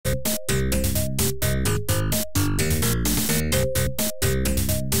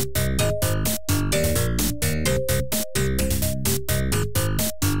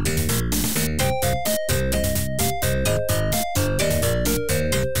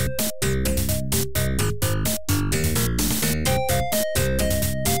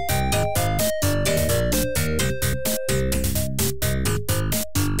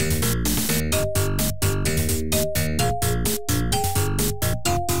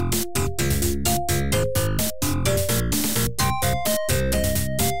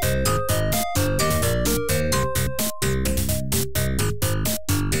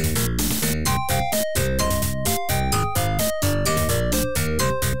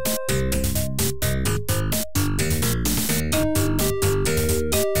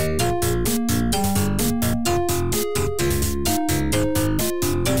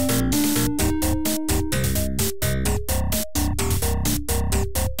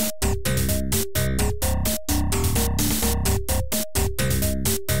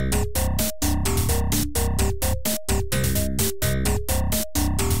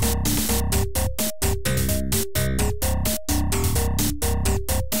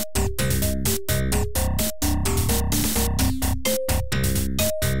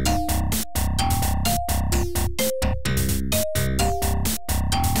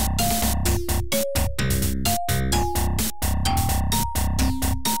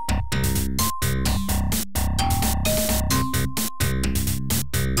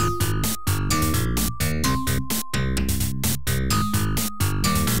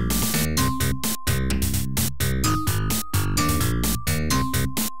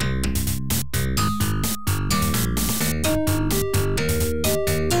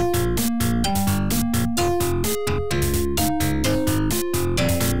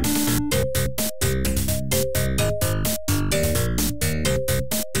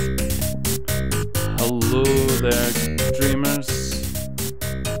there, dreamers.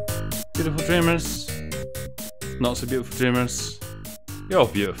 Beautiful dreamers. Not so beautiful dreamers. You're all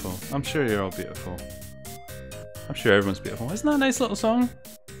beautiful. I'm sure you're all beautiful. I'm sure everyone's beautiful. Isn't that a nice little song?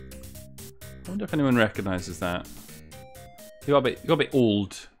 I wonder if anyone recognises that. You gotta be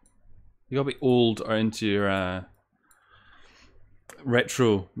old. You gotta be old or into your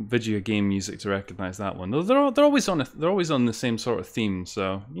retro video game music to recognise that one. They're always on the same sort of theme,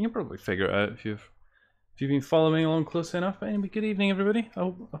 so you can probably figure it out if you've been following along closely enough. But anyway, good evening, everybody. I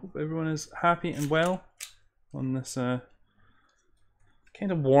hope everyone is happy and well on this kind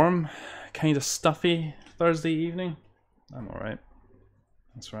of warm, kind of stuffy Thursday evening. I'm all right.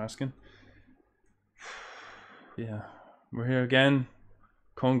 Thanks for asking. Yeah, we're here again,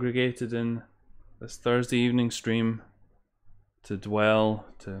 congregated in this Thursday evening stream to dwell,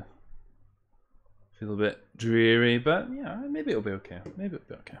 to feel a bit dreary, but yeah, maybe it'll be okay. Maybe it'll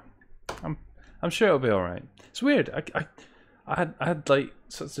be okay. I'm sure it'll be all right. It's weird. I had like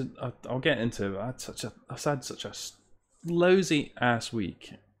such a. I'll get into it. I've had such a lousy ass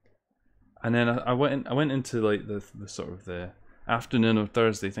week, and then I went into like the sort of the afternoon of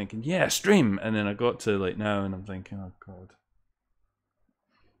Thursday thinking, yeah, stream, and then I got to like now and I'm thinking, oh god.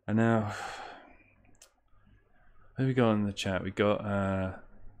 And now, who we got in the chat? We got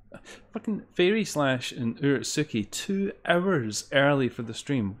fucking Fairy Slash and Urutsuki 2 hours early for the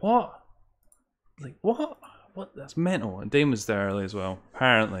stream. What? Like what? What? That's mental. And Dame was there early as well.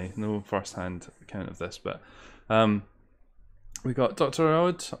 Apparently, no first-hand account of this, but we got Dr.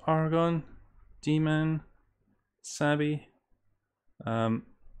 Odd, Argon, D-Man, Sabby.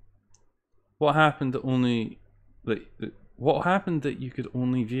 What happened that only what happened that you could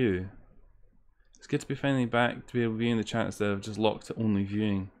only view? It's good to be finally back to be able to be in the chat instead of just locked to only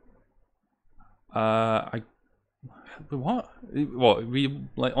viewing. What? Were you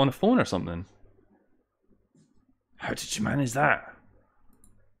like on a phone or something? How did you manage that?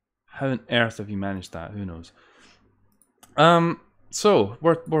 How on earth have you managed that? Who knows? So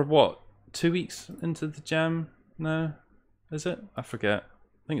we're what? 2 weeks into the jam now? Is it? I forget.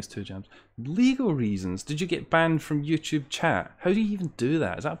 I think it's 2 jams. Legal reasons. Did you get banned from YouTube chat? How do you even do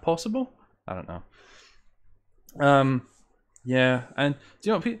that? Is that possible? I don't know. Yeah, and do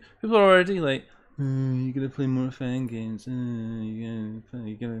you know what? People are already like, you're gonna play more fan games.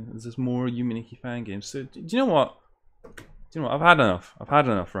 There's just more Yuminiki fan games. So do you know what? I've had enough. I've had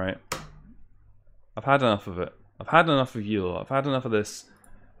enough, right? I've had enough of it. I've had enough of you lot. I've had enough of this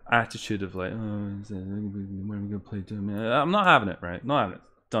attitude of like, when are we gonna play Doom? I'm not having it, right? Not having it.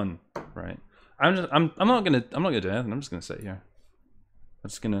 Done, right? I'm not gonna do anything. I'm just gonna sit here. I'm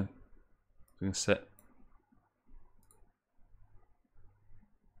just gonna sit.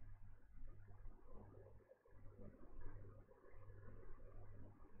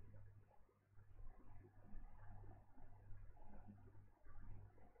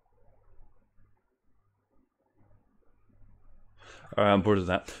 Alright, I'm bored of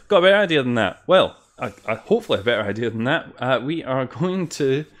that. Got a better idea than that. Well, hopefully a better idea than that. We are going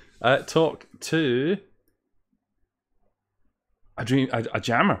to talk to a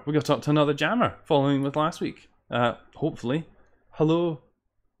jammer. We're going to talk to another jammer, following with last week. Hopefully. Hello,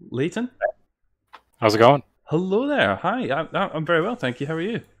 Layton. How's it going? Hello there. Hi. I'm very well, thank you. How are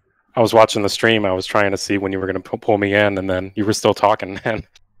you? I was watching the stream. I was trying to see when you were going to pull me in, and then you were still talking, man.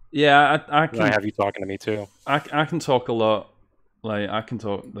 Yeah, I can. I have you talking to me too. I can talk a lot. Like, I can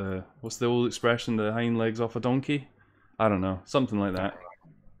talk what's the old expression, the hind legs off a donkey? I don't know, something like that.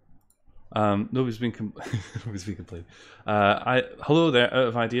 Nobody's been complaining. Hello there, out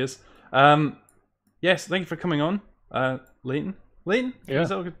of ideas. Yes, thank you for coming on, Layton. Layton? Yeah. Is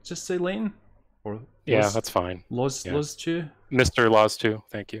that okay? Just say Layton? Or yeah, that's fine. LozTew? Mr. LozTew,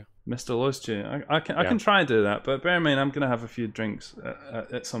 thank you. Mr. LozTew. I can try and do that, but bear in mind I'm gonna have a few drinks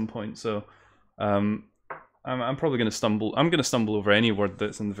at some point, so I'm probably going to stumble. I'm going to stumble over any word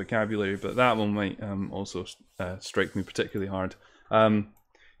that's in the vocabulary, but that one might also strike me particularly hard. Are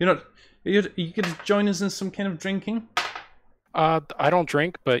you going to join us in some kind of drinking? I don't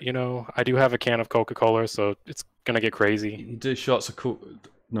drink, but I do have a can of Coca-Cola, so it's going to get crazy. You do shots of Coke.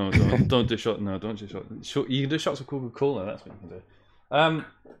 No, don't do shots. No, don't do shots. You can do shots of Coca-Cola. That's what you can do.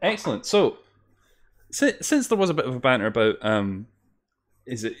 Excellent. So, since there was a bit of a banter about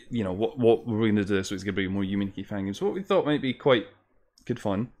is it, what we're going to do this week is going to be more Yuminiki fan games. So what we thought might be quite good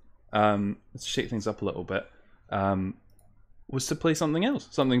fun, let's shake things up a little bit, was to play something else.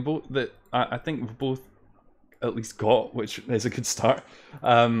 Something that I think we've both at least got, which is a good start.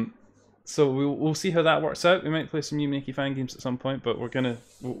 So we'll see how that works out. We might play some Yuminiki fan games at some point, but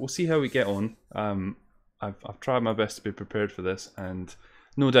we'll see how we get on. I've tried my best to be prepared for this, and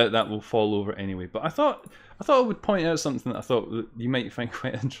no doubt that will fall over anyway. But I thought I would point out something that I thought that you might find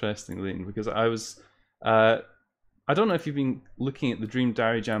quite interesting, Layton, because I was I don't know if you've been looking at the Dream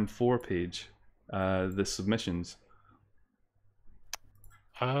Diary Jam 4 page, the submissions.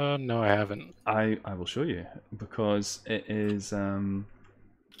 No, I haven't. I will show you because it is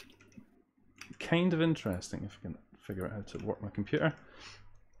kind of interesting if I can figure out how to work my computer.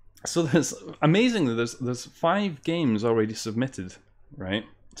 So there's amazingly there's 5 games already submitted, right,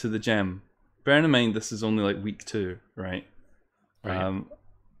 to the Gem. Bearing in mind this is only like week 2, right? Right.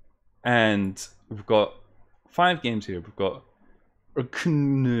 And we've got 5 games here. We've got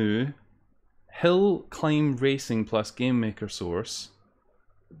Canoe, Hill Climb Racing plus Game Maker Source,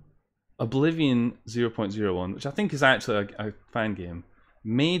 Oblivion 0.01, which I think is actually a fan game,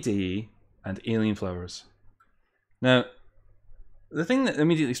 Mayday, and Alien Flowers. Now, the thing that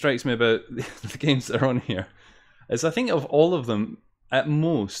immediately strikes me about the games that are on here is I think of all of them, at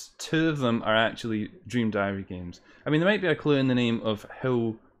most, 2 of them are actually Dream Diary games. I mean, there might be a clue in the name of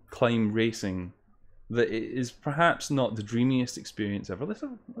Hill Climb Racing that it is perhaps not the dreamiest experience ever. Let's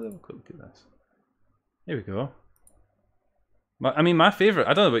have a quick look at this. Here we go. I mean, my favourite,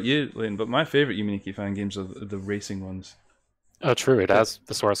 I don't know about you, Layton, but my favourite Yuminiki fan games are the racing ones. Oh, true. It has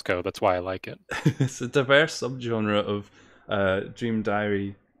the source code. That's why I like it. It's a diverse subgenre of Dream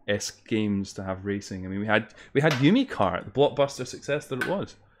Diary-esque games to have racing. I mean, we had Yumi Kart, the blockbuster success that it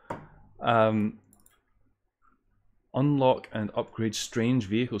was. Unlock and upgrade strange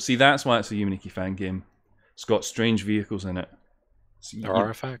vehicles. See, that's why it's a Yuminiki fan game. It's got strange vehicles in it. So There are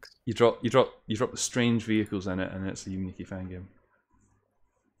effects. You drop the strange vehicles in it, and it's a Yuminiki fan game.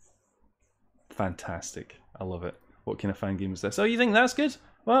 Fantastic! I love it. What kind of fan game is this? Oh, you think that's good?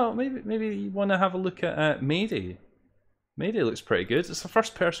 Well, maybe you want to have a look at Mayday. Mayday looks pretty good. It's a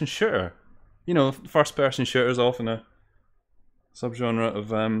first-person shooter. You know, first-person shooters are often a subgenre of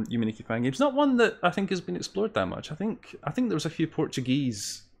Yuminiki fan games. Not one that I think has been explored that much. I think there was a few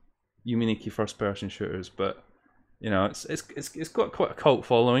Portuguese Yuminiki first-person shooters, but you know, it's got quite a cult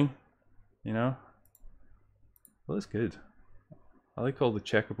following. You know, well, it's good. I like all the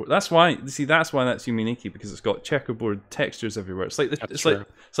checkerboard. That's why that's Yuminiki, because it's got checkerboard textures everywhere. It's like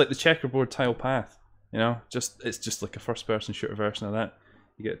the checkerboard tile path. You know, it's just like a first-person shooter version of that.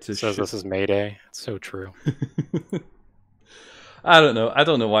 You get to says this is Mayday. It's so true. I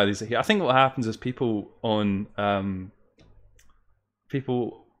don't know why these are here. I think what happens is people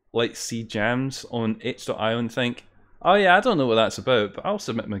like see jams on itch.io and think, oh yeah, I don't know what that's about, but I'll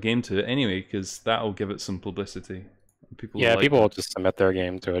submit my game to it anyway because that'll give it some publicity. People will just submit their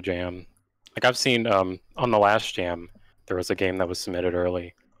game to a jam. Like I've seen on the last jam, there was a game that was submitted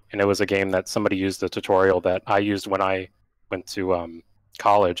early, and it was a game that somebody used the tutorial that I used when I went to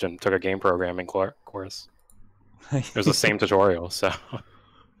college and took a game programming course. It was the same tutorial, so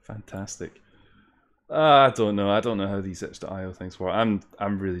fantastic. I don't know how these itch.io things work.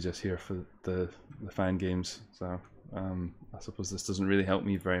 I'm really just here for the fan games, so I suppose this doesn't really help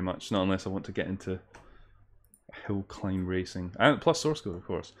me very much, not unless I want to get into hill climb racing and plus source code, of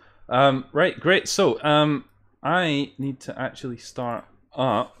course. Right, great. So I need to actually start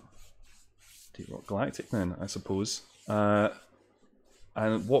up Deep Rock Galactic then, I suppose. And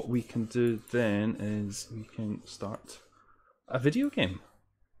what we can do then is we can start a video game.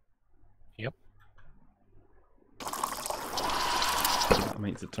 Yep. I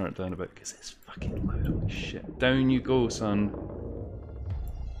might need to turn it down a bit because it's fucking loud. Holy shit. Down you go, son.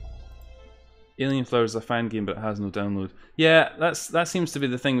 Alien Flowers is a fan game, but it has no download. Yeah, that seems to be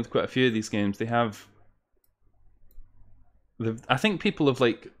the thing with quite a few of these games. They have... I think people have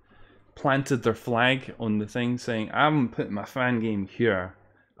like planted their flag on the thing saying, I'm putting my fan game here,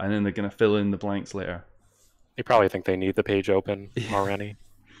 and then they're going to fill in the blanks later. They probably think they need the page open already.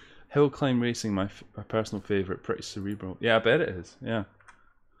 Hill Climb Racing, my personal favourite, pretty cerebral. Yeah, I bet it is, yeah.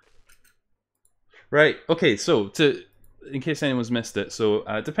 Right, okay, so in case anyone's missed it, so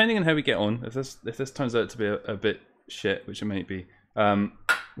depending on how we get on, if this turns out to be a bit shit, which it might be,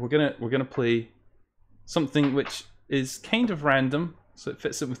 we're gonna play something which is kind of random, so it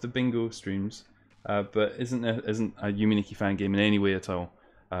fits in with the bingo streams, but isn't a Yuminiki fan game in any way at all.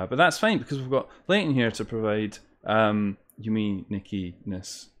 But that's fine because we've got Layton here to provide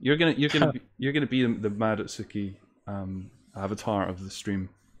Yuminiki-ness. You're gonna be the Madatsuki avatar of the stream,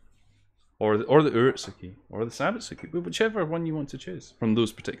 or the Urutsuki, or the Sabatsuki, whichever one you want to choose from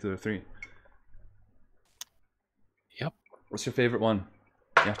those particular 3. Yep. What's your favorite one?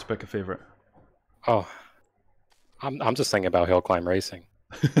 You have to pick a favorite. Oh, I'm just thinking about Hill Climb Racing.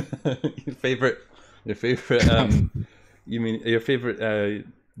 your favorite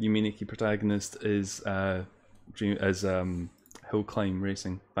Yuminiki protagonist is Hill hill climb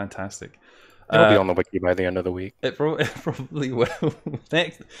racing. Fantastic. It'll be on the wiki by the end of the week. It probably will.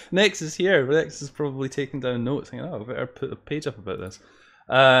 Next is here. Next is probably taking down notes. Thinking, oh, I better put a page up about this.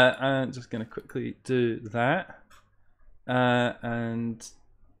 I'm just going to quickly do that. And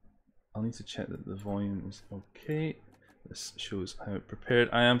I'll need to check that the volume is okay. This shows how prepared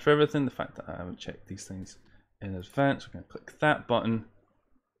I am for everything. The fact that I haven't checked these things in advance. We're going to click that button.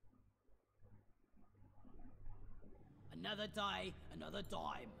 Another day, another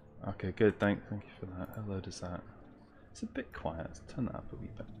dime. Okay, good. Thank you for that. How loud is that? It's a bit quiet. Let's turn that up a wee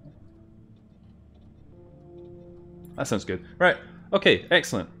bit. That sounds good. Right. Okay.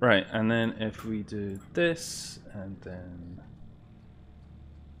 Excellent. Right. And then if we do this, and then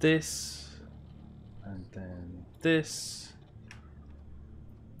this, and then this.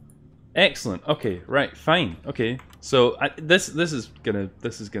 Excellent. Okay. Right. Fine. Okay. So this is gonna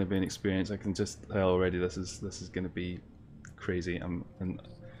be an experience. I can just tell already. This is gonna be crazy. I'm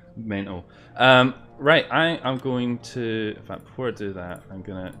mental. Right. I'm going to. In fact, before I do that, I'm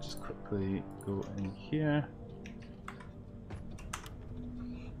gonna just quickly go in here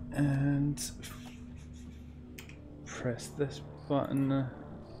and press this button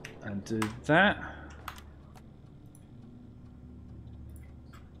and do that.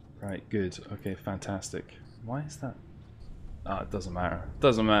 Right, good. Okay, fantastic. Why is that? Ah, it doesn't matter.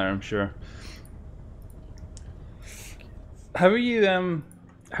 Doesn't matter, I'm sure. How are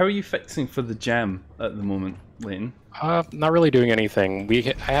you fixing for the jam at the moment, Layton? Not really doing anything.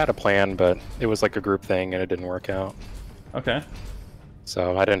 I had a plan, but it was like a group thing and it didn't work out. Okay.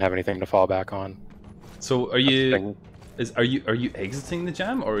 So I didn't have anything to fall back on. So are you exiting the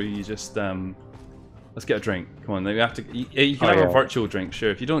jam, or are you just let's get a drink. Come on, then we have to. You can have a virtual drink,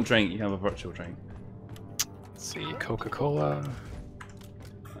 sure. If you don't drink, you can have a virtual drink. Let's see, Coca-Cola.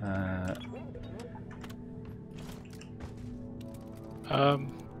 I'll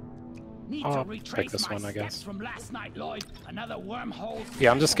take this one, I guess.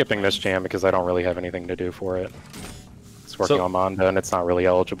 Yeah, I'm just skipping this jam because I don't really have anything to do for it. It's working on Manda and it's not really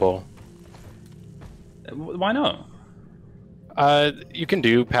eligible. Why not? You can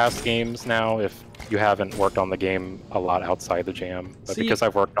do past games now if you haven't worked on the game a lot outside the jam. But because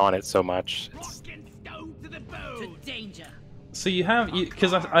I've worked on it so much, it's... So you have,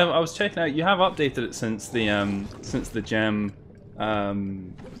 because I was checking out, you have updated it since the jam,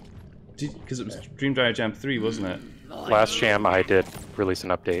 because it was Dream Dryer Jam 3, wasn't it? Last jam I did release an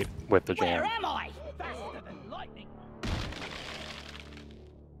update with the jam. Where am I? Faster than lightning.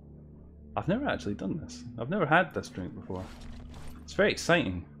 I've never actually done this. I've never had this drink before. It's very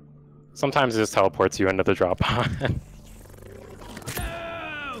exciting. Sometimes it just teleports you into the drop pod.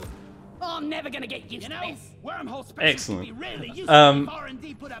 No! I'm never gonna get used to this. Wormhole special Excellent. be really useful if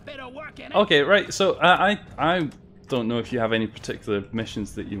R&D put a bit of work in it. Okay, right. So I don't know if you have any particular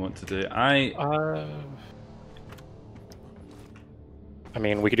missions that you want to do. I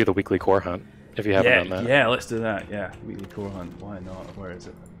mean, we could do the weekly core hunt if you haven't done that. Yeah, let's do that. Yeah, weekly core hunt. Why not? Where is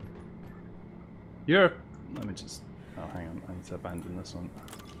it? Let me just. Oh, hang on. I need to abandon this one.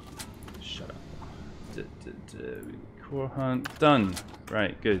 Shut up. Weekly core hunt done.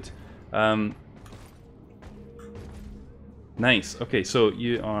 Right, good. Nice. Okay, so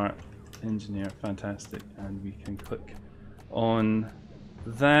you are engineer, fantastic, and we can click on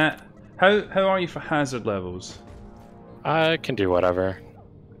that. How are you for hazard levels? I can do whatever.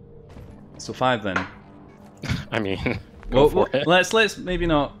 So 5 then. I mean, well, let's maybe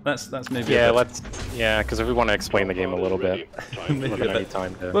not. That's maybe. Yeah, because if we want to explain the game a little bit, maybe any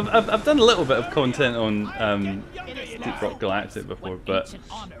time to. Well, I've done a little bit of content on Deep Rock Galactic before, but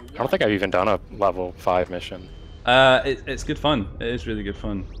I don't think I've even done a level 5 mission. It's good fun. It is really good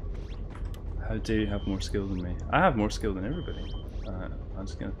fun. How do you have more skill than me? I have more skill than everybody. I'm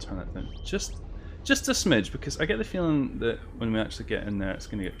just gonna turn that down just a smidge, because I get the feeling that when we actually get in there, it's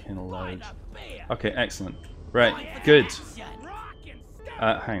gonna get kind of loud. Okay, excellent. Right, good.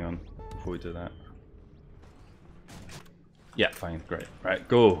 Hang on before we do that. Yeah, fine, great. Right,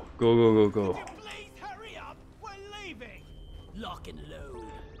 go. Please hurry up. We're leaving. Lock and load.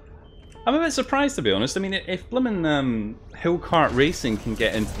 I'm a bit surprised, to be honest. I mean, if blimmin' Hill Kart Racing can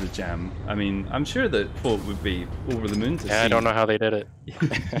get into the jam, I mean, I'm sure that folk would be over the moon to see. I don't know how they did it.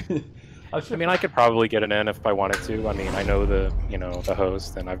 I mean, I could probably get it in if I wanted to. I mean, I know the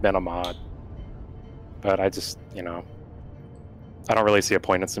host, and I've been a mod. But I just, I don't really see a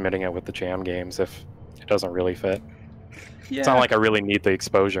point in submitting it with the jam games if it doesn't really fit. Yeah. It's not like I really need the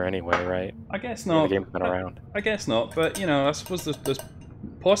exposure anyway, right? I guess not. The game's been around. I guess not, but I suppose there's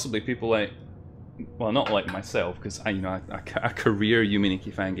possibly people like, well, not like myself, because I career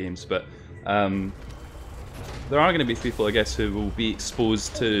Yuminiki fan games, but there are going to be people, I guess, who will be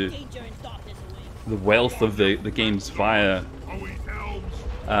exposed to the wealth of the games via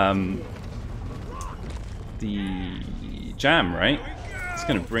the jam, right? It's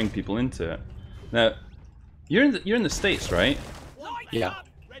going to bring people into it. Now, you're in the States, right? Yeah.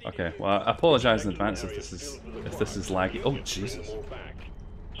 Okay. Well, I apologize in advance if this is laggy. Oh Jesus,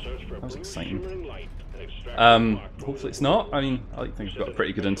 that was exciting. Hopefully it's not. I mean, I think I've got a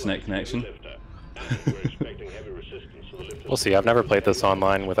pretty good internet connection. We'll see. I've never played this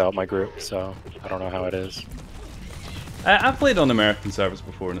online without my group, so I don't know how it is. I've played on American servers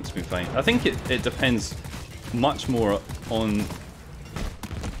before and it's been fine. I think it depends much more on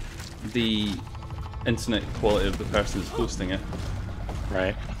the internet quality of the person who's hosting it.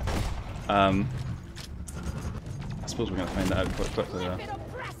 Right. I suppose we're going to find that out quite quickly though.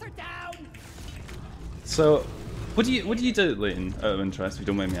 So, what do you do, Layton, out of interest, if you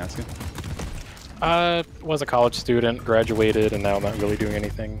don't mind me asking? Was a college student, graduated, and now I'm not really doing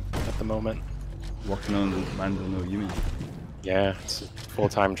anything at the moment. Working on Mando no Yumi. Yeah, it's a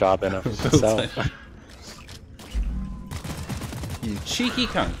full-time job in itself. You cheeky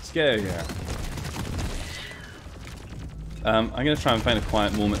cunts, get out of here. I'm gonna try and find a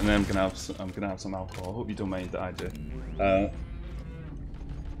quiet moment, and then I'm gonna have some alcohol. I hope you don't mind that I do.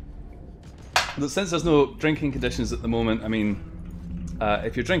 But since there's no drinking conditions at the moment, I mean,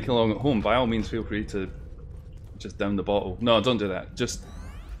 if you're drinking along at home, by all means feel free to just down the bottle. No, don't do that. Just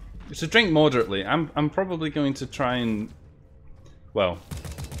drink moderately. I'm probably going to try and, well,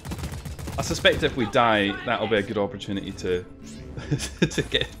 I suspect if we die, that'll be a good opportunity to to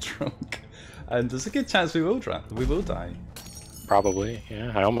get drunk, and there's a good chance we will die. Probably,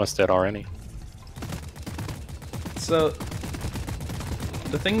 yeah. I almost did already. So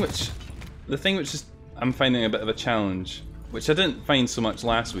the thing which is I'm finding a bit of a challenge, which I didn't find so much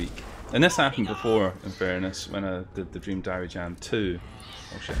last week, and this happened before, in fairness, when I did the Dream Diary Jam 2.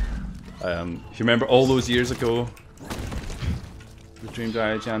 Oh shit. If you remember all those years ago, the Dream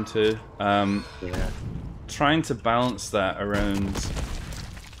Diary Jam 2, Yeah. trying to balance that around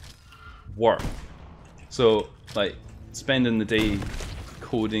work. So, like, spending the day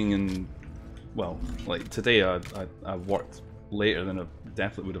coding and, well, like today I worked later than I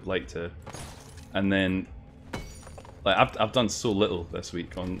definitely would have liked to. And then, like, I've done so little this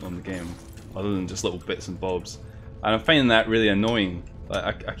week on the game, other than just little bits and bobs. And I'm finding that really annoying.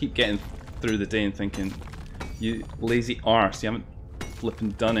 Like, I keep getting through the day and thinking, you lazy arse, you haven't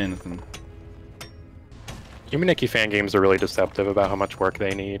flipping done anything. Humaniki fan games are really deceptive about how much work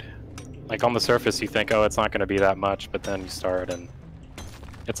they need. Like, on the surface you think, oh, it's not going to be that much, but then you start and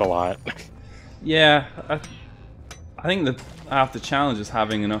it's a lot. Yeah, I think that half the challenge is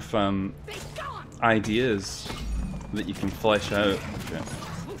having enough ideas that you can flesh out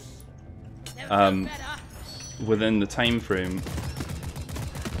within the time frame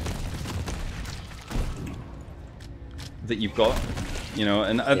that you've got, you know.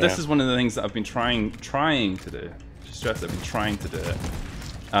 And this is one of the things that I've been trying to do. Just stress, I've been trying to do it.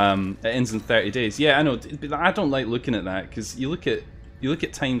 It ends in 30 days. Yeah, I know. But I don't like looking at that, because you look at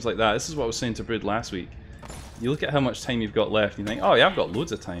times like that. This is what I was saying to Brood last week. You look at how much time you've got left, and you think, oh yeah, I've got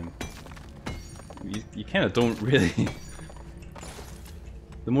loads of time. You kind of don't really.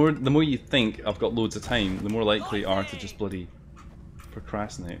 The more you think I've got loads of time, the more likely you are to just bloody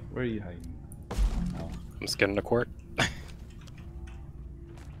procrastinate. Where are you hiding? Oh. I'm skinning a quart.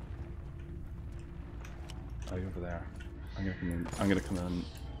 Oh, you're over there. I'm gonna come in.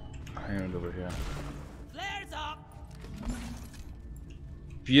 Hang around over here. Flares up.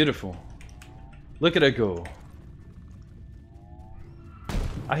 Beautiful. Look at her go.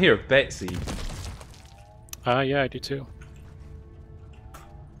 I hear Betsy. Yeah, I do too.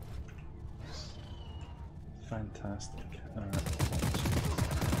 Fantastic.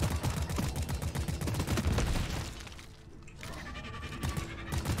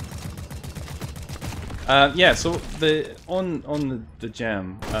 Yeah, so on the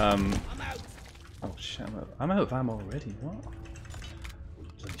gem. Oh shit! I'm out of ammo already. What?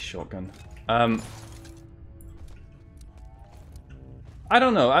 Bloody shotgun. I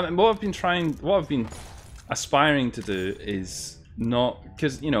don't know. I mean, what I've been aspiring to do is not,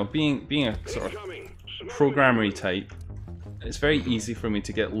 because, you know, being a sort of programmery type, it's very easy for me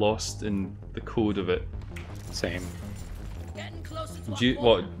to get lost in the code of it. Same. Do you,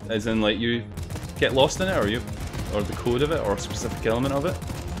 what, as in, like, you get lost in it, or the code of it, or a specific element of it?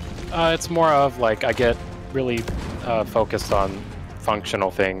 It's more of, like, I get really focused on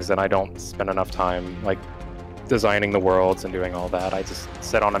functional things, and I don't spend enough time, like, designing the worlds and doing all that. I just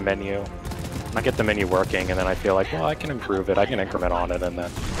sit on a menu, I get the menu working, and then I feel like, well, I can improve it, I can increment on it, and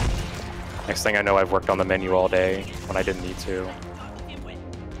then Next thing I know, I've worked on the menu all day when I didn't need to.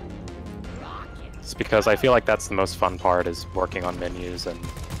 It's because I feel like that's the most fun part, is working on menus and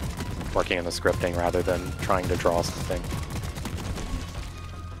working in the scripting rather than trying to draw something.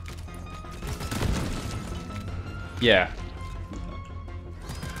 Yeah.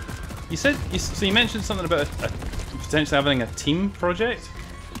 So you mentioned something about potentially having a team project?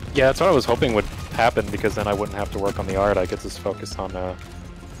 Yeah, that's what I was hoping would happen, because then I wouldn't have to work on the art. I could just focus on the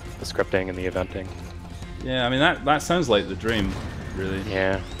scripting and the eventing. Yeah, I mean that sounds like the dream, really.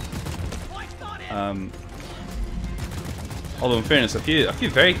 Yeah. Although in fairness, a few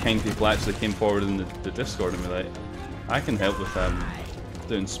very kind people actually came forward in the Discord and were like, I can help with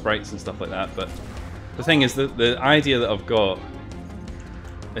doing sprites and stuff like that. But the thing is that the idea that I've got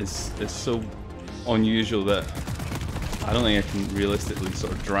is so unusual that I don't think I can realistically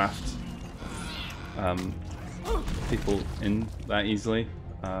sort of draft people in that easily.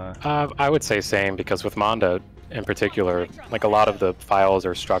 I would say same, because with Mondo in particular, like a lot of the files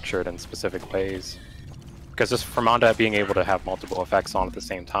are structured in specific ways. Because just for Mondo being able to have multiple effects on at the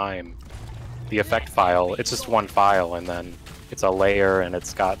same time, the effect file, it's just one file, and then it's a layer, and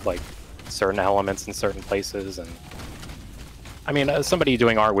it's got like certain elements in certain places. And I mean, somebody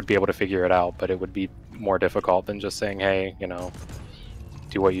doing art would be able to figure it out, but it would be more difficult than just saying, hey, you know,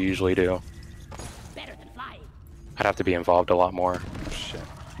 do what you usually do. I'd have to be involved a lot more. Oh shit!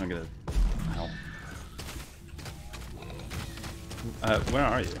 I'm gonna. Ow. Where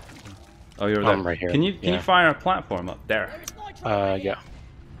are you? Oh, you're there. I'm right here. Can you fire a platform up there? Yeah.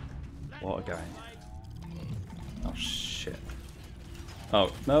 What a guy. Oh shit. Oh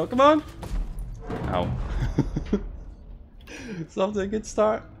no! Come on! Ow. It's off to a good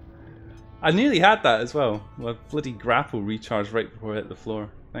start. I nearly had that as well. My bloody grapple recharged right before I hit the floor.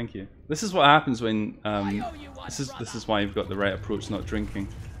 Thank you. This is what happens when this is why you've got the right approach, not drinking.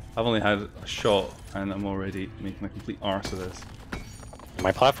 I've only had a shot and I'm already making a complete arse of this.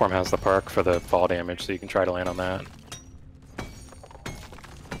 My platform has the perk for the fall damage, so you can try to land on that.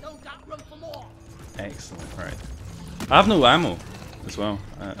 Excellent. Right. I have no ammo as well.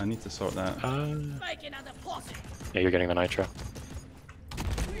 I need to sort that. Yeah, you're getting the nitro.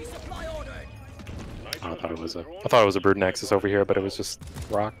 I thought it was a Brood Nexus over here, but it was just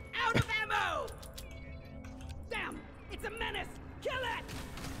rock. Out of ammo! Damn! It's a menace! Kill it!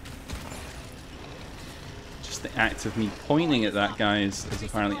 Just the act of me pointing at that guy has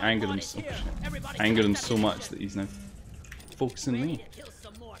apparently angered him so much that he's now focusing me.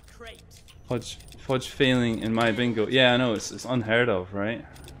 Fudge failing in my bingo. Yeah, I know, it's unheard of, right?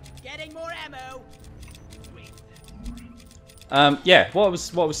 Getting more ammo. Yeah, what I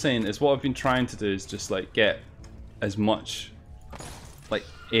was saying is what I've been trying to do is just like get as much like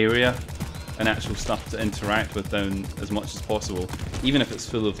area and actual stuff to interact with down as much as possible, even if it's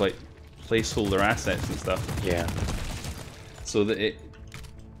full of like placeholder assets and stuff. Yeah. So that it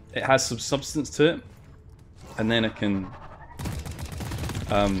has some substance to it, and then I can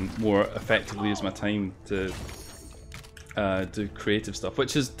more effectively use my time to do creative stuff,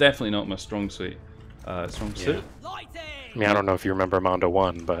 which is definitely not my strong suit. Yeah. I mean, I don't know if you remember Mondo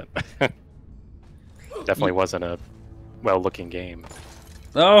 1, but definitely wasn't a well-looking game.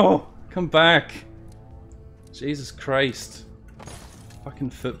 Oh, come back! Jesus Christ. Fucking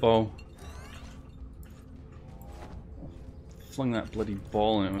football. Flung that bloody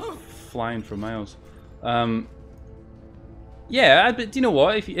ball and it went flying for miles. Yeah, but do you know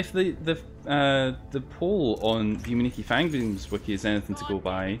what? If the poll on the Humaniki Fangames wiki is anything to go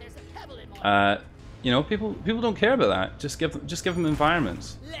by, you know, people don't care about that. Just give them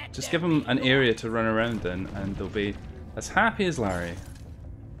environments. Just give them an area to run around in, and they'll be as happy as Larry.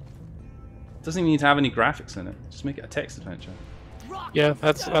 Doesn't even need to have any graphics in it. Just make it a text adventure. Yeah,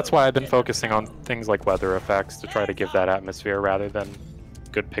 that's why I've been focusing on things like weather effects to try to give that atmosphere rather than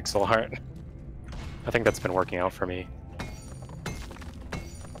good pixel art. I think that's been working out for me.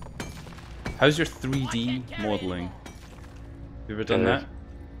 How's your 3D modeling? Have you ever done that?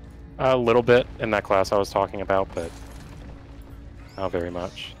 A little bit in that class I was talking about, but not very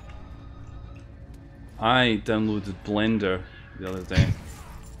much. I downloaded Blender the other day.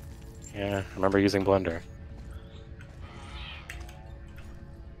 Yeah, I remember using Blender.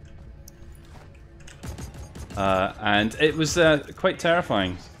 And it was quite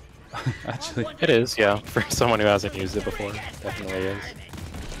terrifying, actually. It is, yeah, for someone who hasn't used it before. Definitely is.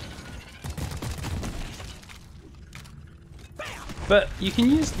 But you can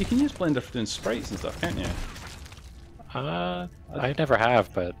use Blender for doing sprites and stuff, can't you? I never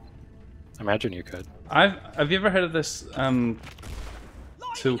have, but I imagine you could. Have you ever heard of this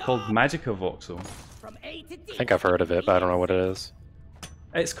tool called Magica Voxel? I think I've heard of it, but I don't know what it is.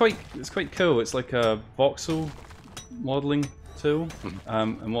 It's quite cool. It's like a voxel modeling tool,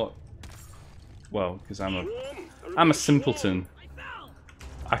 and what? Well, because I'm a simpleton,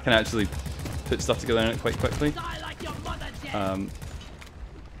 I can actually put stuff together in it quite quickly.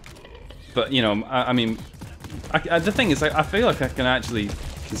 But you know, I mean, the thing is, I feel like I can actually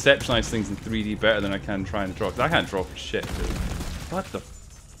conceptualize things in 3D better than I can try and draw. Because I can't draw for shit, dude. What the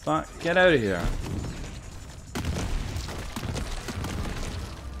fuck? Get out of here!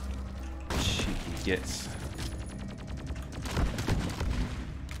 Cheeky gits.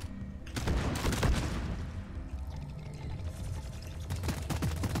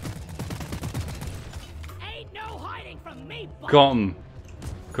 Ain't no hiding from me, Got him.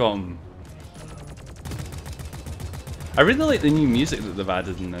 Got him. I really like the new music that they've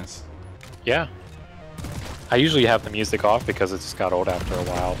added in this. Yeah. I usually have the music off because it just got old after a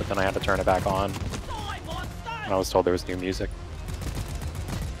while, but then I had to turn it back on. And I was told there was new music.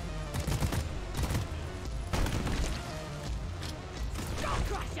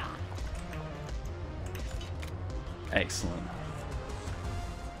 Excellent.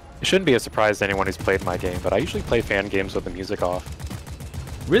 It shouldn't be a surprise to anyone who's played my game, but I usually play fan games with the music off.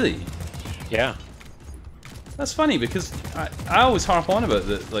 Really? Yeah. That's funny because I always harp on about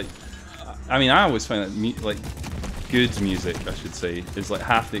that. Like, I mean, I always find that like good music, I should say, is like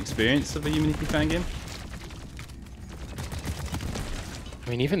half the experience of a Unity fan game. I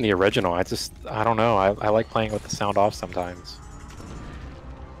mean, even the original, I don't know. I like playing with the sound off sometimes.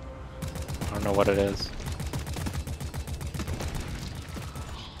 I don't know what it is.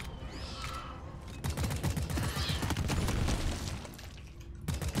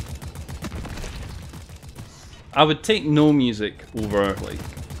 I would take no music over like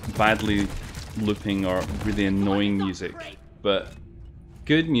badly looping or really annoying music, but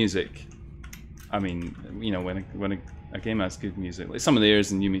good music. I mean, you know, when a game has good music, like some of the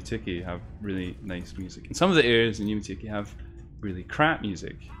areas in Yumituki have really nice music, and some of the areas in Yumituki have really crap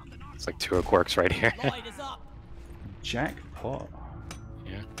music. It's like two quirks right here. Jackpot.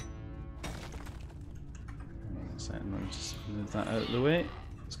 Yeah. Hang on a second, let me just move that out of the way.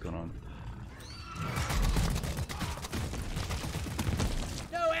 What's going on?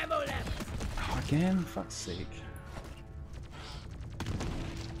 No ammo left. Oh, again? Fuck's sake.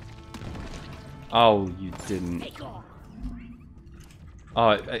 Oh, you didn't. Oh,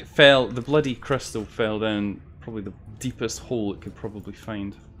 it fell. The bloody crystal fell down probably the deepest hole it could probably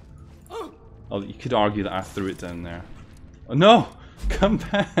find. Oh, you could argue that I threw it down there. Oh no! Come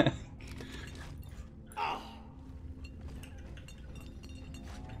back!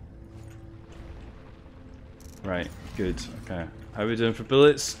 Right, good. Okay. How are we doing for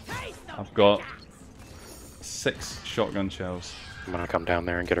bullets? I've got 6 shotgun shells. I'm gonna come down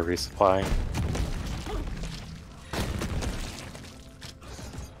there and get a resupply.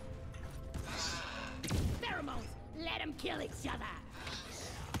 Pheromones, let them kill each other.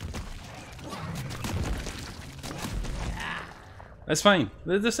 That's fine.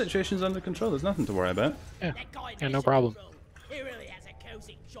 The situation's under control. There's nothing to worry about. Yeah, yeah, no problem. He really has a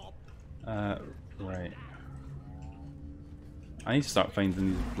cozy job. Right. I need to start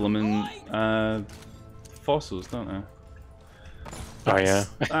finding these bloomin' fossils, don't I? Oh yeah.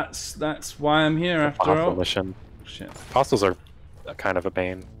 That's why I'm here after all. Mission. Shit. Fossils are kind of a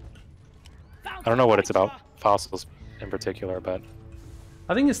bane. I don't know what it's about fossils in particular, but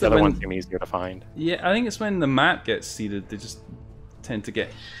I think it's the that other when, ones seem easier to find. Yeah, I think it's when the map gets seeded, they just tend to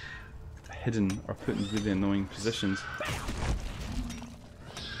get hidden or put in really annoying positions.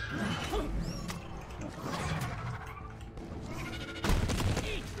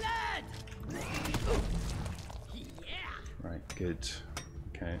 Right, good.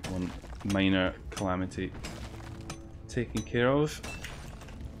 Okay, one minor calamity taken care of.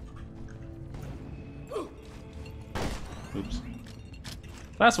 Oops.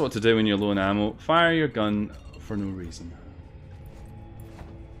 That's what to do when you're low on ammo. Fire your gun for no reason.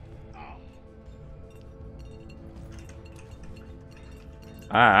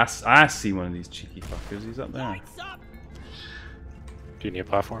 I see one of these cheeky fuckers. He's up there. Do you need a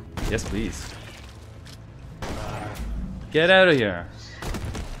platform? Yes, please. Get out of here.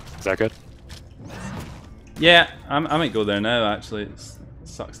 Is that good? Yeah, I might go there now, actually. It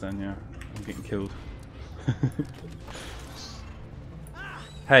sucks down here. I'm getting killed.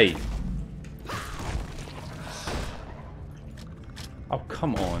 Hey. Oh,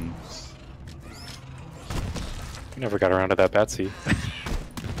 come on. You never got around to that Betsy.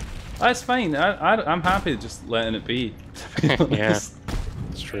 That's fine. I'm happy just letting it be. Yeah,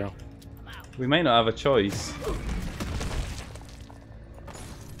 it's true. We might not have a choice.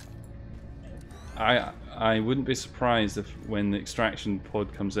 I wouldn't be surprised if when the extraction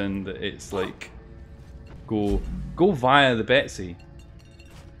pod comes in that it's like go via the Betsy.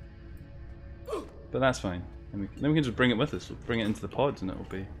 But that's fine. Then we can just bring it with us. We'll bring it into the pods and it'll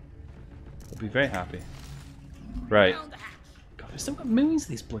be very happy. Right. God, we've still got millions of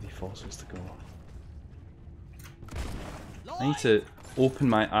these bloody fossils to go. I need to open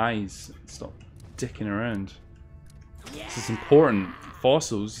my eyes and stop dicking around. This is important.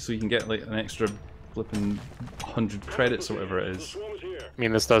 Fossils, so you can get like an extra flipping 100 credits or whatever it is. I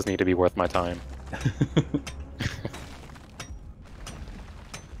mean, this does need to be worth my time.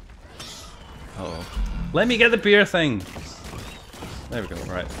 Uh-oh. Let me get the beer thing! There we go,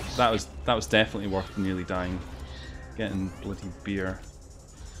 right. That was definitely worth nearly dying. Getting bloody beer.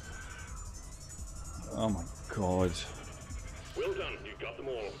 Oh my god. Well done, you got them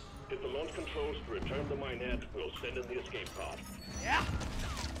all. Hit the launch controls to return the minehead. We'll send in the escape pod. Yeah.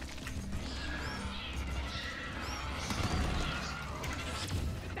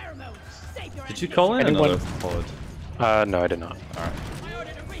 Pheromones, save your Did you call in Anyone? another pod? No, I did not. Alright. I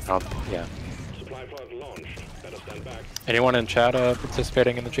ordered a refill. Yeah. Supply pod launch. Better stand back. Anyone in chat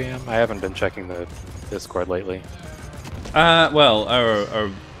participating in the jam? I haven't been checking the Discord lately. Well,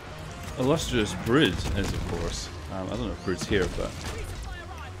 our illustrious Brood is, of course. I don't know if Brood's here, but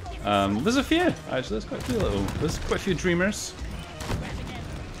there's a few actually. There's quite a few dreamers.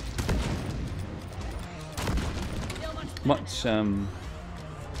 Much,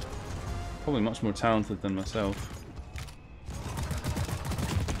 probably much more talented than myself.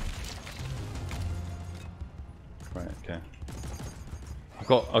 Right. Okay.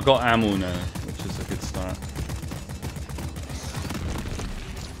 I've got ammo now, which is a good start.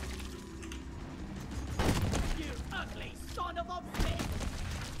 You ugly son of a bitch.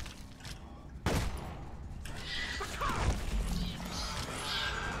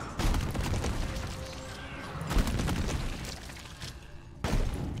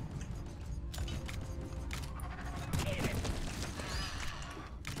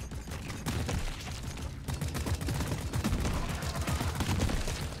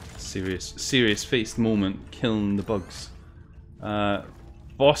 Serious faced moment, killing the bugs.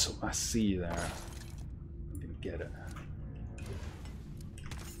 Boss, I see you there. I'm gonna get it.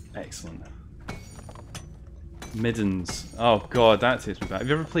 Excellent. Middens. Oh god, that takes me back. Have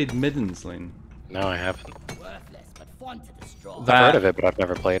you ever played Middens, Layton? No, I haven't. Worthless, but fun to destroy. I've heard of it, but I've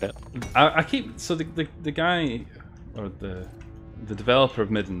never played it. I keep so the guy or the developer of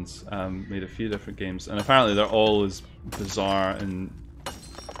Middens made a few different games, and apparently they're all as bizarre and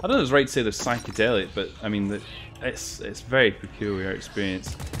I don't know if it's right to say they're psychedelic, but I mean it's very peculiar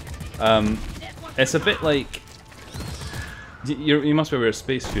experience. It's a bit like you must be aware of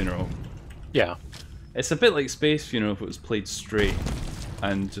Space Funeral. Yeah. It's a bit like Space Funeral if it was played straight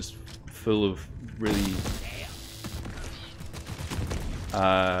and just full of really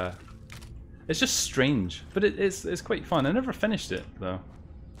it's just strange, but it's quite fun. I never finished it though.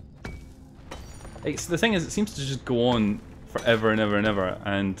 The thing is, it seems to just go on forever and ever and ever,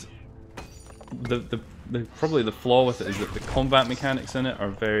 and probably the flaw with it is that the combat mechanics in it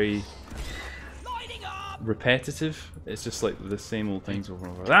are very repetitive. It's just like the same old things over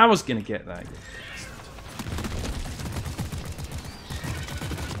and over. I was gonna get that.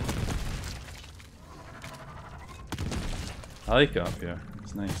 I like it up here.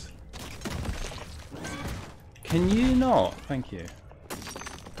 It's nice. Can you not? Thank you.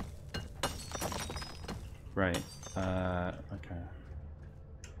 Right. Okay.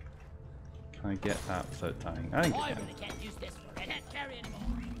 Can I get that without dying? I think I can. I can't use this. I can't carry anymore.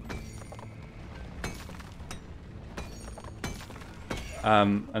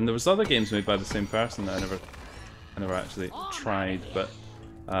 And there was other games made by the same person that I never actually tried, but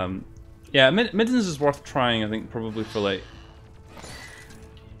yeah, Middens is worth trying. I think probably for like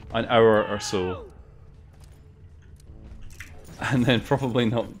an hour or so, and then probably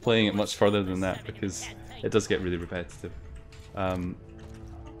not playing it much further than that because it does get really repetitive.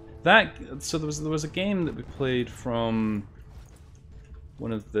 So there was a game that we played from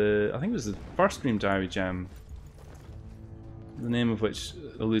one of the, I think it was the first Dream Diary Jam, the name of which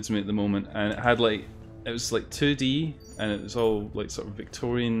eludes me at the moment, and it had like, it was like 2D and it was all like sort of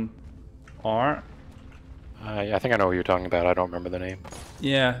Victorian art. I think I know what you're talking about. I don't remember the name.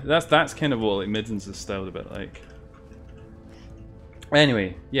 Yeah, that's kind of what like Middens is styled a bit like.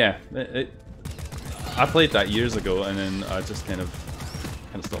 Anyway, yeah, I played that years ago and then I just kind of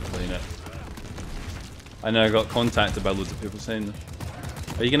stopped playing it. And then I got contacted by loads of people saying,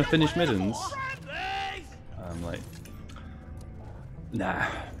 "Are you gonna finish Middens?" I'm like, nah,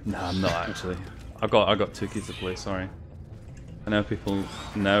 I'm not actually. I got 2 keys to play. Sorry. I know people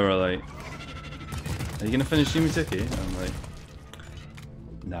now are like, Are you gonna finish Yumitiki? I'm like,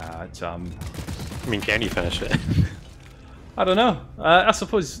 nah, it's I mean, can you finish it? I don't know. I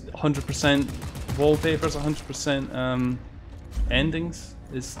suppose 100% wallpapers, 100% endings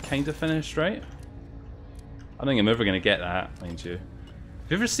is kind of finished, right? I don't think I'm ever gonna get that, mind you.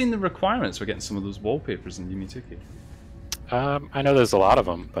 Have you ever seen the requirements for getting some of those wallpapers in Yumitiki? I know there's a lot of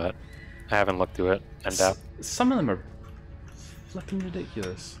them, but I haven't looked through it in depth. Some of them are flipping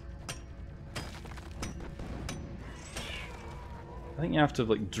ridiculous. I think you have to have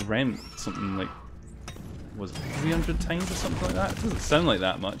like dreamt something like, was it 300 times or something like that? It doesn't sound like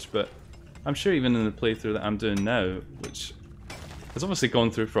that much, but I'm sure even in the playthrough that I'm doing now, which has obviously gone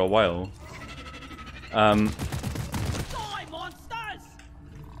through for a while, Die, monsters!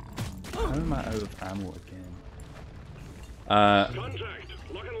 how am I out of ammo again? Contact.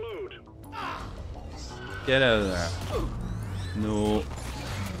 Lock and load. Get out of there. No.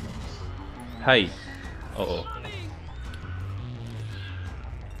 Hey. Uh-oh.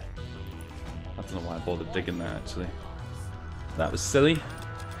 I don't know why I bothered digging that, actually. That was silly.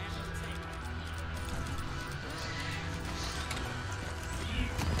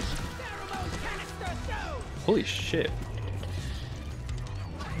 Holy shit.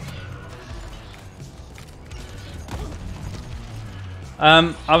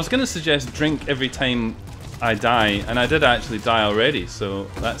 I was going to suggest drink every time I die, and I did actually die already, so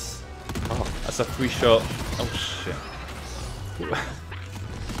that's a free shot. Oh shit.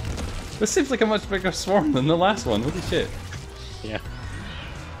 This seems like a much bigger swarm than the last one, holy shit. Yeah.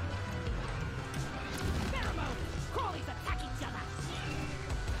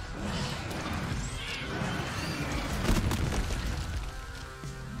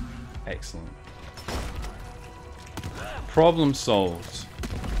 Excellent. Problem solved.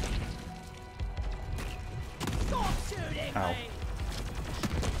 Ow.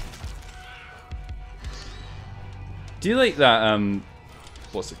 Do you like that,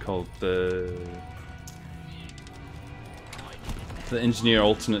 what's it called? The engineer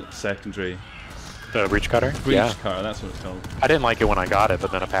alternate secondary. The breach cutter? Breach Yeah. cutter, that's what it's called. I didn't like it when I got it,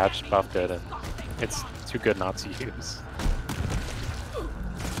 but then a patch buffed it, and it's too good not to use.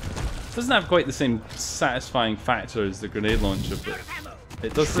 It doesn't have quite the same satisfying factor as the grenade launcher, but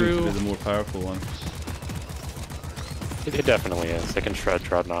it does seem to be the more powerful one. It definitely is. It can shred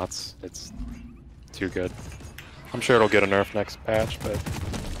dreadnoughts. It's too good. I'm sure it'll get a nerf next patch, but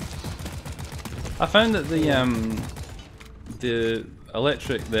I found that the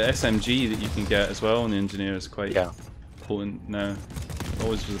SMG that you can get as well on the engineer is quite potent now.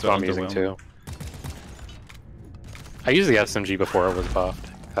 Always was a that's what I'm using too. I used the SMG before it was buffed.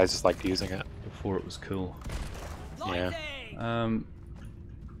 I just liked using it. Before it was cool. Yeah.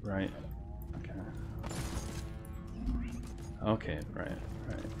 Right. Okay, right.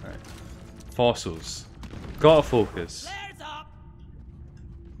 Fossils. Gotta focus.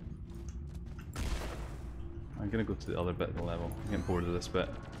 I'm gonna go to the other bit of the level. I'm getting bored of this bit.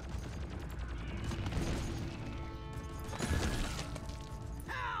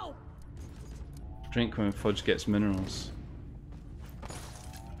 Drink when Fudge gets minerals.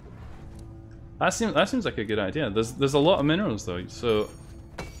 That seems like a good idea. There's a lot of minerals though, so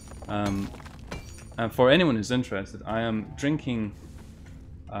and for anyone who's interested, I am drinking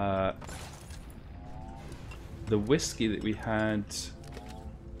the whiskey that we had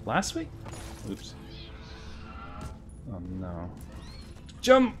last week. Oops. Oh no.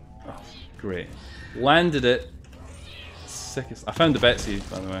 Jump! Oh, great. Landed it. Sickest. I found the Betsy,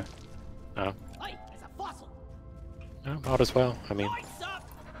 by the way. Oh. No, might as well. I mean,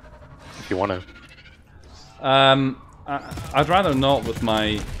 if you want to. I'd rather not with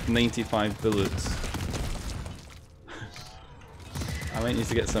my 95 bullets. I might need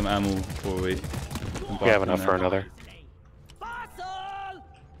to get some ammo before we have enough for another.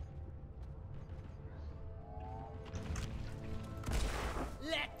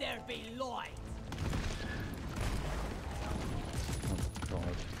 Let there be light. Oh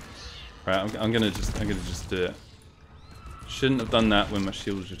god. Right, I'm gonna just do it. Shouldn't have done that when my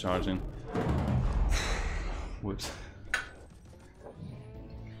shield was recharging. Whoops.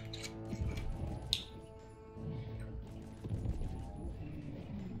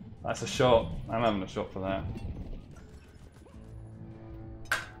 That's a shot. I'm having a shot for that.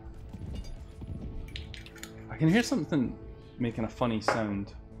 I can hear something making a funny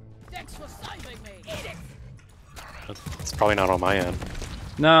sound. Thanks for saving me. It's probably not on my end.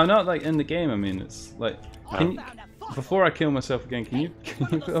 No, not like in the game. I mean, it's like before I kill myself again. Can you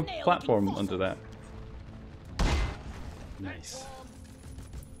put a platform under that? Nice.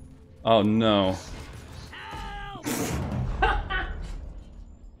 Oh no.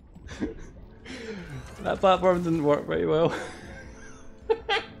 That platform didn't work very well.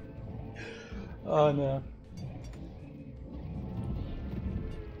 Oh no.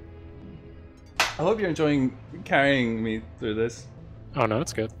 I hope you're enjoying carrying me through this. Oh no,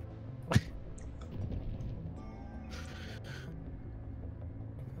 it's good.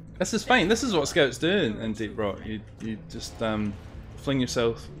 This is fine. This is what scouts do in Deep Rock. You just fling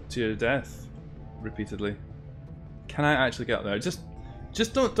yourself to your death repeatedly. Can I actually get up there? Just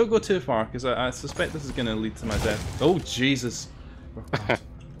don't go too far, because I suspect this is going to lead to my death. Oh Jesus!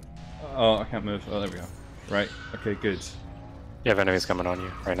 Oh, I can't move. Oh, there we go. Right. Okay. Good. You have enemies coming on you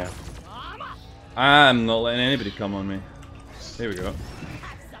right now. I'm not letting anybody come on me. There we go.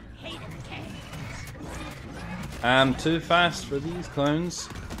 I'm too fast for these clowns.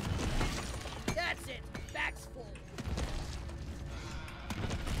 That's it. Back's full.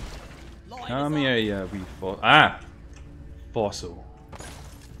 Come here, you wee fossil.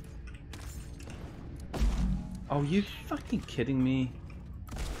 Oh, you fucking kidding me?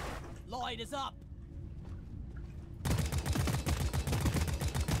 Light is up.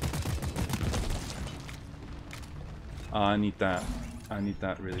 Oh, I need that. I need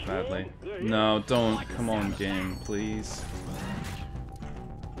that really badly. No, don't. Come on, game, please.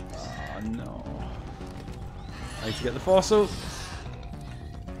 Oh, no. I need to get the fossil.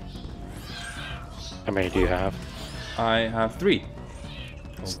 How many do you have? I have 3.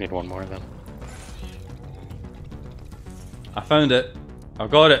 Just need one more then. I found it. I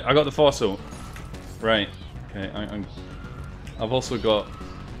got it. I got the fossil. Right. Okay. I've also got.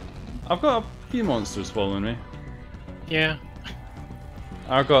 I've got a few monsters following me. Yeah.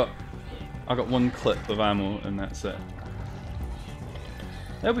 I got 1 clip of ammo and that's it.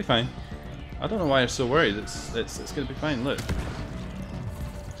 They'll be fine. I don't know why you're so worried. It's gonna be fine. Look.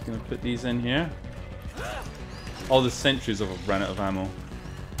 Just gonna put these in here. All the sentries have run out of ammo.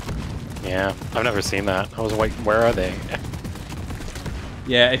 Yeah, I've never seen that. I was like, where are they?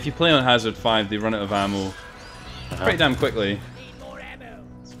 Yeah, if you play on Hazard 5, they run out of ammo pretty damn quickly. Need more ammo.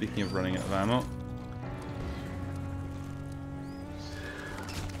 Speaking of running out of ammo.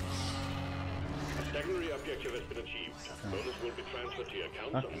 Secondary objective has been achieved. Bonus will be transferred to your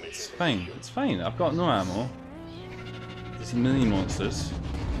account on It's mission. fine. It's fine. I've got no ammo. There's a million monsters.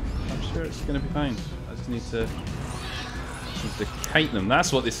 I'm sure it's gonna be fine. I just need to kite them.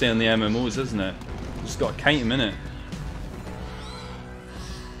 That's what they say on the MMOs, isn't it? You just gotta kite them, innit?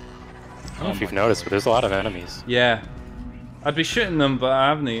 I don't know if you've noticed, but there's a lot of enemies. Yeah. I'd be shooting them, but I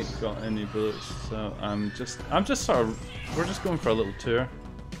haven't got any bullets, so I'm just sort of, we're just going for a little tour.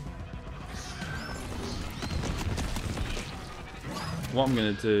 What I'm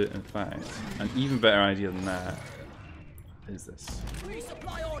gonna do, in fact, an even better idea than that, is this.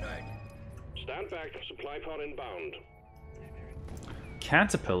 Resupply ordered. Stand back. Supply pod inbound.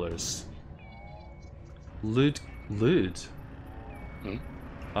 Caterpillars. Lewd? Hmm?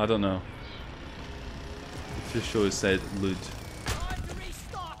 I don't know. The two shows said lewd. Time to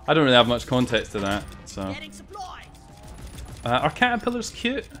restock. I don't really have much context to that, so. Getting supplies. Are caterpillars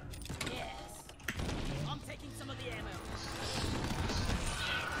cute? Yes. I'm taking some of the ammo.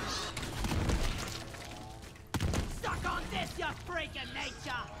 Stuck on this, you freak of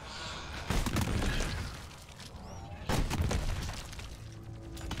nature.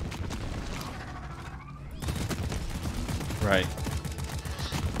 Right.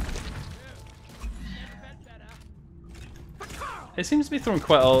 It seems to be throwing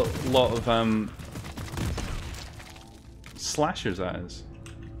quite a lot of slashers at us.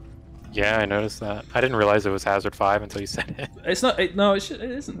 Yeah, I noticed that. I didn't realize it was Hazard 5 until you said it. It's not. No, it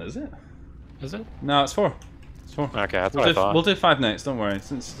isn't. Is it? Is it? No, it's 4. It's 4. Okay, that's what I thought. We'll do 5 next. Don't worry.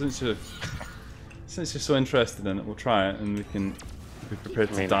 Since you're so interested in it, we'll try it and we can be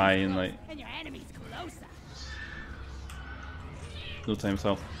prepared to die in like And your enemy's closer. no time at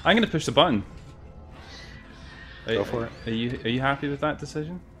all. I'm gonna push the button. Go for it. Are you happy with that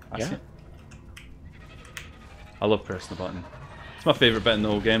decision? Yeah. I love pressing the button. It's my favorite bit in the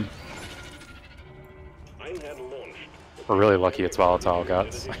whole game. Einhead launched. We're really lucky it's volatile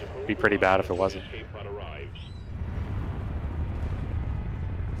guts. It'd be pretty bad if it wasn't. Escape pod arrives.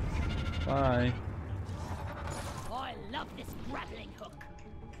 Bye. I love this grappling hook.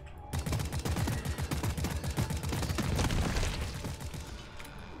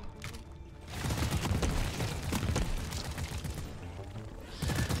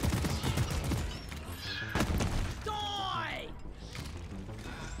 Die!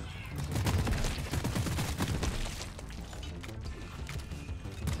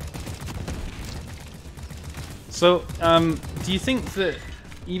 So, do you think that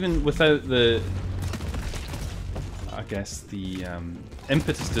even without the, I guess the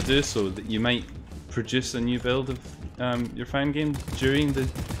impetus to do so, that you might produce a new build of your fan game during the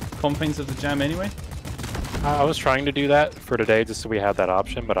confines of the jam anyway? I was trying to do that for today just so we had that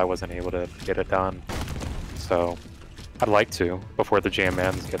option, but I wasn't able to get it done. So I'd like to, before the jam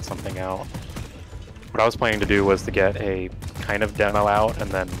ends, get something out. What I was planning to do was to get a kind of demo out and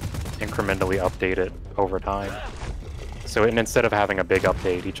then incrementally update it over time. So instead of having a big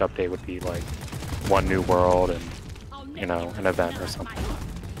update, each update would be like one new world and, you know, an event or something.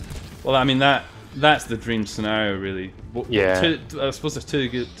 Well, I mean that's the dream scenario, really. Yeah. I suppose there's two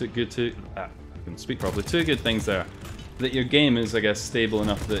I can speak properly. Two good things there. That your game is, I guess, stable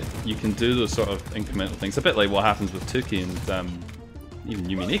enough that you can do those sort of incremental things. A bit like what happens with Tuki and even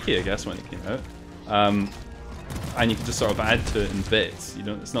Yumi Nikki, I guess, when it came out. And you can just sort of add to it in bits. You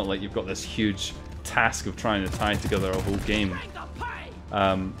know, it's not like you've got this huge task of trying to tie together a whole game.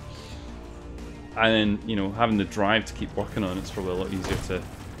 And then, you know, having the drive to keep working on it's probably a lot easier to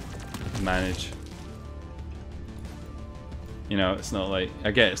manage. You know, it's not like,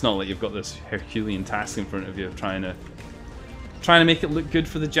 again, it's not like you've got this Herculean task in front of you of trying to make it look good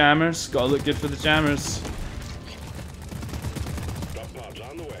for the jammers. Gotta look good for the jammers.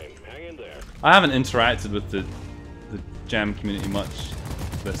 I haven't interacted with the jam community much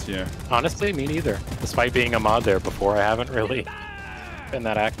this year. Honestly, me neither. Despite being a mod there before, I haven't really been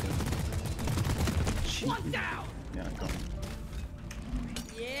that active. One down. Yeah, I got it.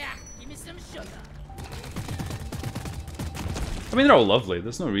 Yeah, give me some sugar. I mean, they're all lovely.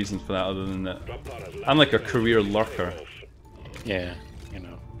 There's no reason for that other than that I'm like a career lurker. Yeah, you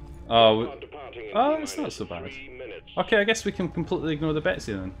know. Oh, it's not so bad. Okay, I guess we can completely ignore the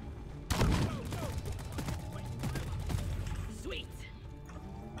Betsy then. Sweet.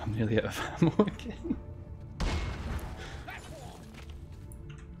 I'm nearly out of ammo again.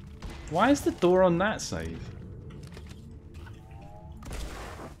 Why is the door on that side?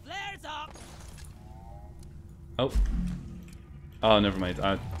 Flares up. Oh. Oh, never mind.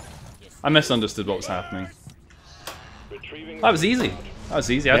 I misunderstood what was happening. That was easy. That was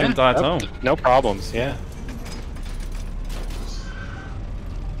easy. I didn't die at all. No problems, yeah.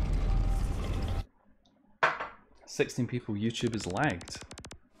 "16 people. YouTube is lagged."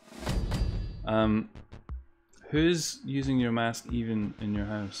 Who's using your mask even in your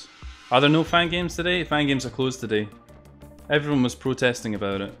house? Are there no fan games today? Fan games are closed today. Everyone was protesting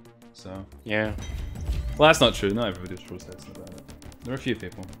about it, so. Yeah. Well, that's not true. Not everybody was protesting about it. There were a few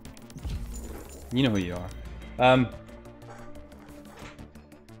people. You know who you are.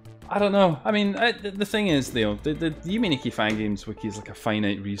 I don't know. I mean, the thing is, you know, the Yumi Nikki fan games wiki is like a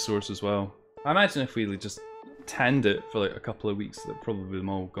finite resource as well. I imagine if we just tanned it for like a couple of weeks, they'd probably them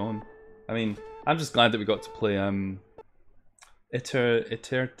all gone. I mean, I'm just glad that we got to play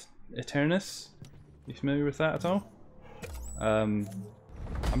Eternus. You familiar with that at all? I'm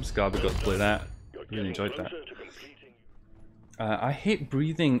just glad we got to play that. Really enjoyed that. I hate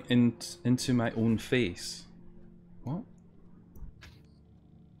breathing into my own face. What?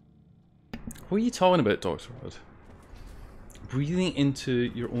 What are you talking about, Dr. Rod? Breathing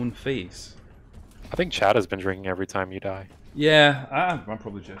into your own face? I think Chad has been drinking every time you die. Yeah, I'm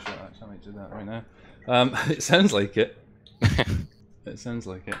probably just shot actually. I might do that right now. It sounds like it. It sounds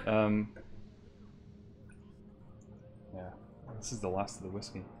like it. Yeah, this is the last of the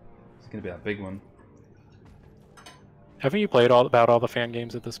whiskey. It's gonna be a big one. Haven't you played about all the fan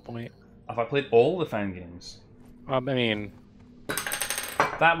games at this point? Have I played all the fan games? I mean,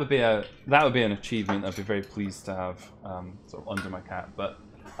 that would be an achievement I'd be very pleased to have sort of under my cap. But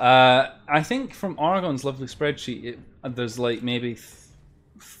I think from Argon's lovely spreadsheet, there's like maybe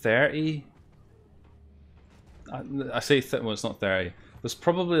 30. I say well, it's not 30. There's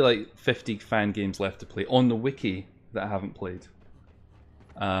probably like 50 fan games left to play on the wiki that I haven't played.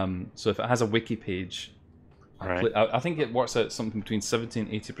 So if it has a wiki page, right. I think it works out something between 70 and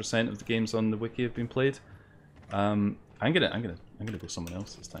 80% of the games on the wiki have been played. I'm gonna go someone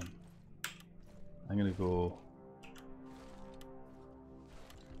else this time. I'm gonna go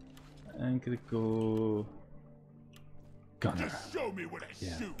Gunner. Just show me what I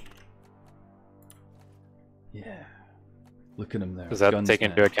shoot. Yeah. Look at him there. Does that take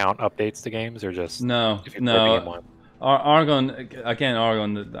into account updates to games or just no? If you play game one? Argon,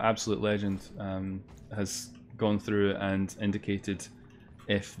 the absolute legend, has gone through and indicated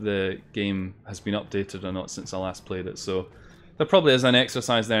if the game has been updated or not since I last played it. So there probably is an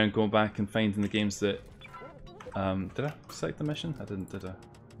exercise there in going back and finding the games that. Did I select the mission? I didn't, did I?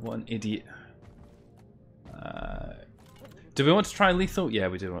 What an idiot. Do we want to try lethal? Yeah,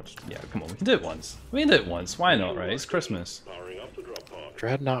 we do want to. Yeah, come on, we can do it once. We can do it once. Why not, right? It's Christmas.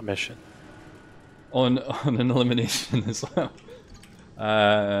 Dreadnought mission. On an elimination as well.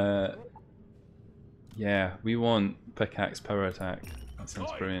 Yeah, we want pickaxe power attack. That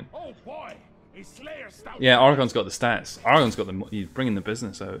sounds brilliant. Oh boy, his Slayer stout. Yeah, Argon's got the stats. Argon's got the. He's bringing the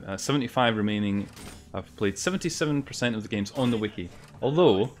business out. 75 remaining. I've played 77% of the games on the wiki.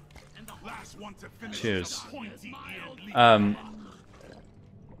 Although, Last one to finish cheers. pointy-eared lead. Um,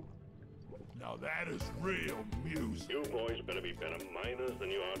 Now that is real music. You boys better be better miners than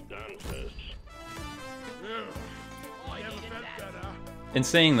you are dancers. Never felt better. in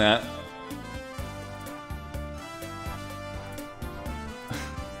saying that,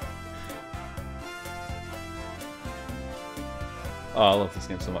 oh, I love this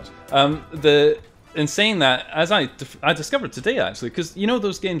game so much. In saying that, as I discovered today actually, because you know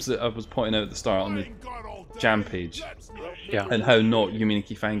those games that I was pointing out at the start on the jam page, Yeah. and how not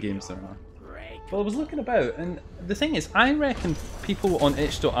Yuminiki fan games there are. Well, I was looking about, and the thing is, I reckon people on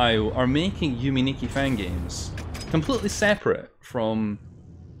itch.io are making Yuminiki fan games completely separate from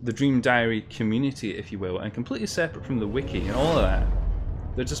the Dream Diary community, if you will, and completely separate from the wiki and all of that.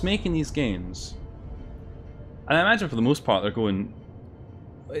 They're just making these games, and I imagine for the most part they're going.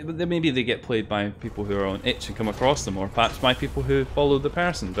 Maybe they get played by people who are on itch and come across them, or perhaps by people who follow the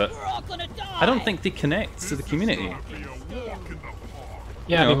person, but I don't think they connect to the community.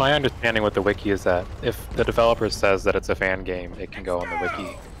 Yeah, I mean, my understanding with the wiki is that if the developer says that it's a fan game, it can go on the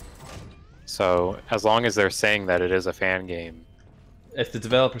wiki. So as long as they're saying that it is a fan game, If the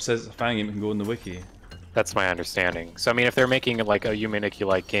developer says it's a fan game, it can go in the wiki. that's my understanding. So I mean, if they're making like a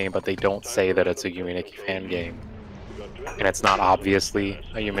Yuminiki-like game, but they don't say that it's a Yuminiki fan game, and it's not obviously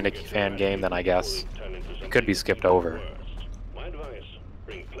a Yuminiki fan game, then I guess it could be skipped over. My advice,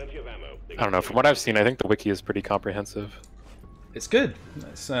 bring plenty of ammo. I don't know. From what I've seen, I think the wiki is pretty comprehensive. It's good.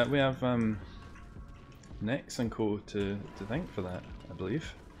 It's, we have Nex and Co to thank for that, I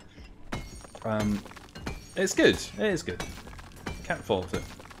believe. It's good. It is good. Can't fault it.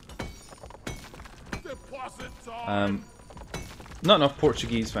 Not enough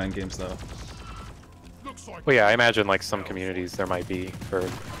Portuguese fan games though. Well, yeah, I imagine like some communities there might be for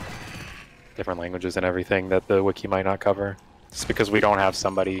different languages and everything that the wiki might not cover. Just because we don't have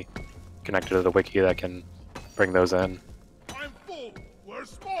somebody connected to the wiki that can bring those in. I'm full. We're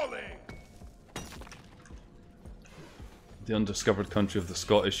smalling. The undiscovered country of the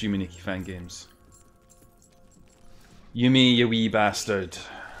Scottish Yuminiki fan games. Yumi, you wee bastard.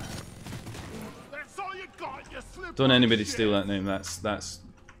 That's all you got. You slip. Don't anybody steal that name. That's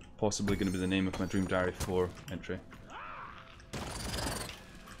possibly going to be the name of my Dream Diary 4 entry.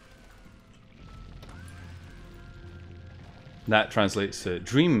 That translates to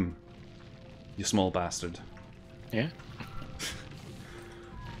Dream, you small bastard. Yeah.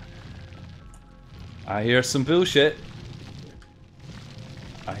 I hear some bullshit.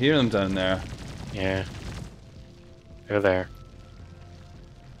 I hear them down there. Yeah. They're there.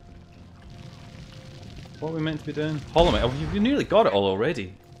 What are we meant to be doing? Hollow Knight. Oh, you nearly got it all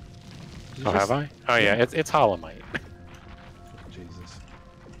already. Did you Oh, just- have I? Oh yeah, it's Holomite. Jesus.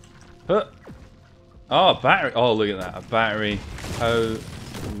 Huh. Oh, battery. Oh, look at that. A battery. How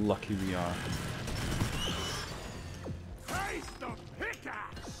lucky we are. Face the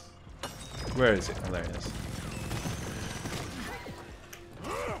pickaxe. Where is it? Oh, there it is.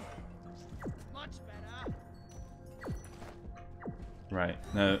 Much better. Right.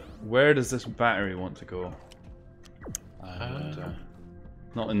 Now, where does this battery want to go? I wonder.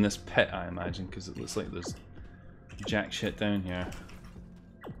 Not in this pit, I imagine, because it looks like there's jack shit down here.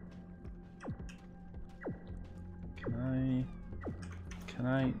 Can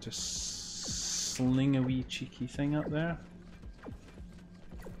I just sling a wee cheeky thing up there?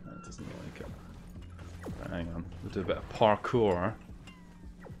 That doesn't look like it. Right, hang on, we'll do a bit of parkour.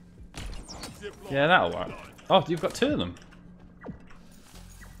 Yeah, that'll work. Oh, you've got two of them.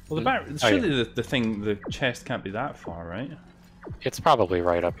 Well, the battery, surely the thing, the chest can't be that far, right? It's probably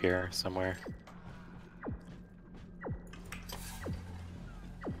right up here somewhere.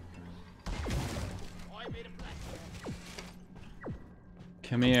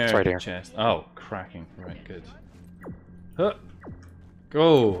 Come here, It's right here. chest. Oh, cracking. Right, good. Huh.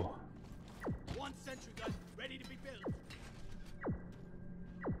 Go. One sentry gun ready to be built.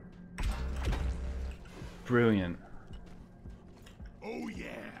 Brilliant. Oh yeah.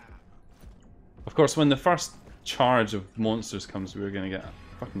 Of course, when the first charge of monsters comes, we're gonna get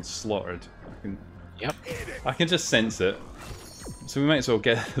fucking slaughtered. Yep. I can just sense it. So we might as well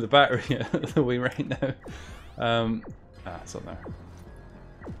get the battery out of the way right now. It's up there.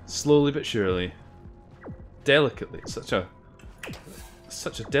 Slowly but surely, delicately. It's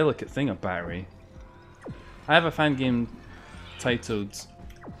such a delicate thing, a battery. I have a fan game titled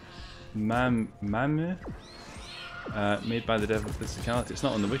Mamu, made by the devil of physicality. It's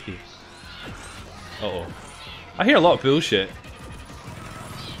not on the wiki. Uh-oh. I hear a lot of bullshit.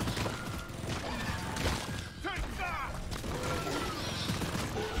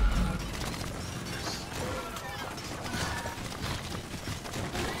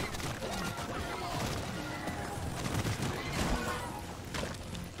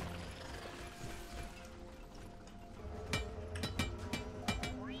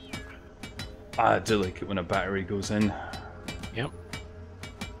 I do like it when a battery goes in. Yep.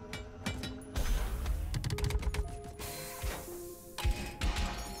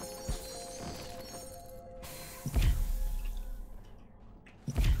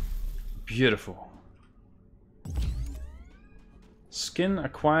 Beautiful. Skin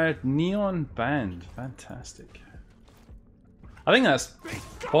acquired neon band. Fantastic. I think that's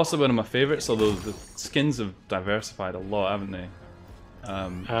possibly one of my favorites, although the skins have diversified a lot, haven't they?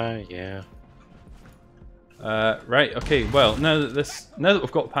 Yeah. Right, okay, well, now that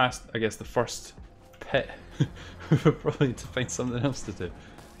we've got past, I guess, the first pit, we're probably need to find something else to do.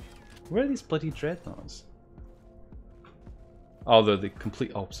 Where are these bloody dreadnoughts? Oh, they're the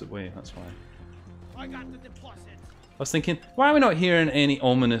complete opposite way, that's why. I got the deposit. I was thinking, why are we not hearing any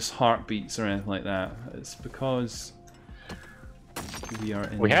ominous heartbeats or anything like that? It's because we are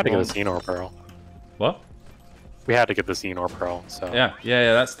in We had to get the Xenor Pearl. What? We had to get the Xenor Pearl, so... Yeah,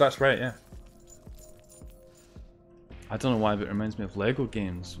 that's right, yeah. I don't know why, but it reminds me of Lego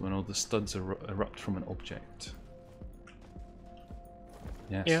games when all the studs erupt from an object.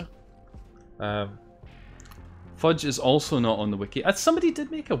 Yes. Yeah. Fudge is also not on the wiki. Somebody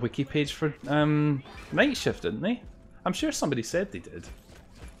did make a wiki page for Night Shift, didn't they? I'm sure somebody said they did.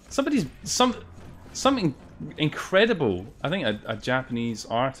 Something incredible. I think a Japanese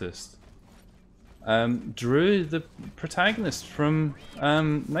artist drew the protagonist from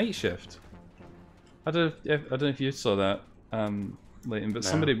Night Shift. I don't know if you saw that, Layton, but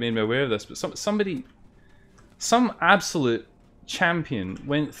somebody made me aware of this. But some absolute champion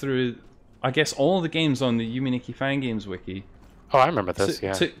went through, I guess, all the games on the Yuminiki Fangames wiki. Oh, I remember this,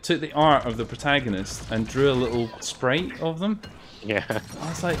 yeah. Took the art of the protagonist and drew a little sprite of them. Yeah. I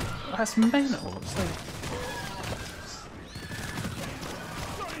was like, that's mental. It's like...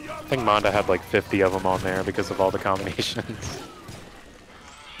 I think Manda had like 50 of them on there because of all the combinations.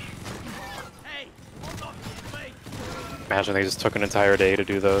 Imagine they just took an entire day to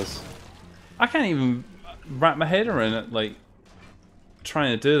do those. I can't even wrap my head around it, like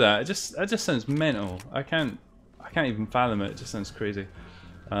trying to do that. It just sounds mental. I can't even fathom it. It just sounds crazy.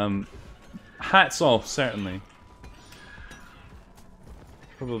 Hats off, certainly.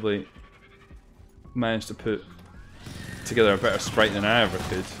 Probably managed to put together a better sprite than I ever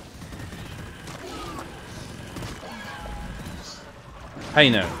could. Hey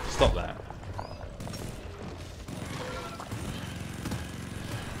now, stop that.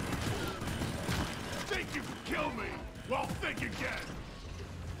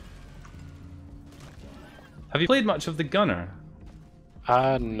 Have you played much of the Gunner?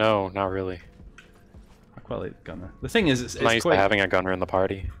 No, not really. I quite like the Gunner. The thing is, it's nice quite, having a gunner in the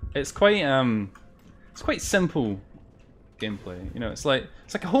party. It's quite simple gameplay. You know, it's like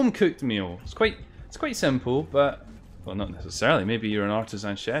a home cooked meal. It's quite simple, but well, not necessarily. Maybe you're an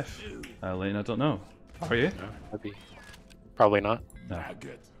artisan chef, Layton. I don't know. Are you? No, maybe. Probably not. No.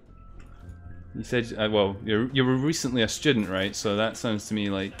 You said, well, you were recently a student, right? So that sounds to me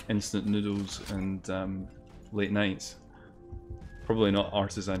like instant noodles and late nights. Probably not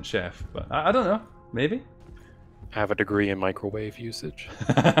artisan chef, but I don't know. Maybe. I have a degree in microwave usage.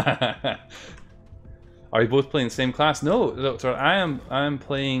 Are you both playing the same class? No, Doctor. I am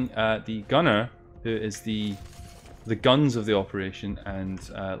playing the Gunner, who is the guns of the operation, and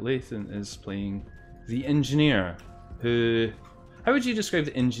Layton is playing the Engineer, who... How would you describe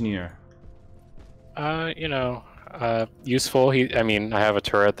the Engineer? You know, useful. I mean, I have a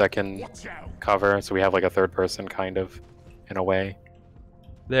turret that can cover, so we have like a third person kind of, in a way.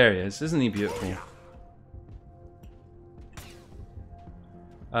 There he is. Isn't he beautiful?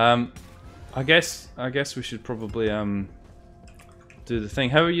 I guess we should probably do the thing.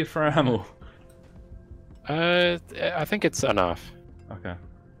 How are you for ammo? I think it's enough. Okay.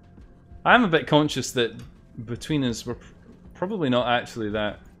 I'm a bit conscious that between us we're probably not actually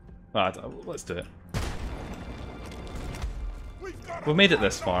that... let's do it. We've made it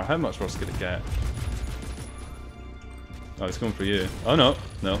this far. How much worse could it get? Oh, it's going for you. Oh no,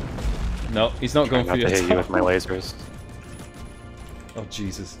 no, no! He's not going for you. To hit you with my lasers. Oh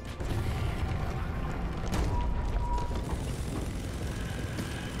Jesus!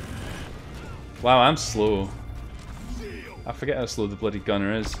 Wow, I'm slow. I forget how slow the bloody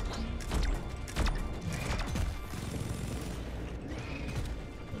gunner is.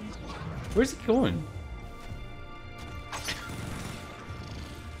 Where's he going?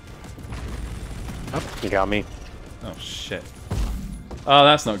 Oh, you got me. Oh shit. Oh,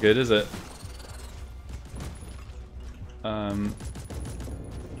 that's not good, is it?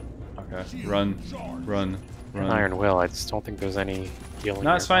 Okay, run, run, run. Iron Will, I just don't think there's any healing.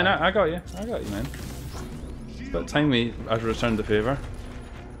 No, it's fine. nearby. I got you. I got you, man. It's about time I returned the favor.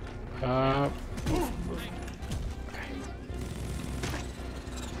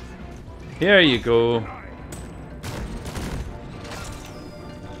 Here you go.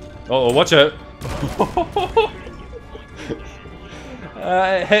 Oh, watch out!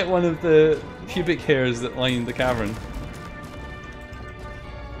 I hit one of the pubic hairs that lined the cavern.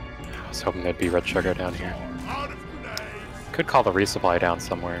 I was hoping there'd be red sugar down here. Could call the resupply down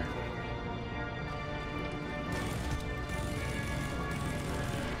somewhere.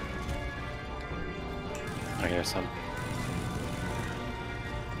 I hear some.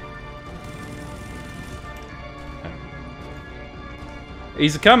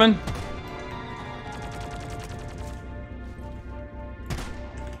 He's coming.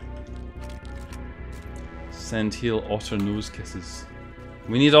 Send heal otter nose kisses.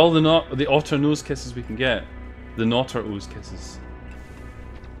 We need all the otter nose kisses we can get. The notter nose kisses.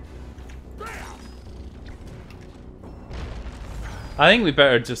 I think we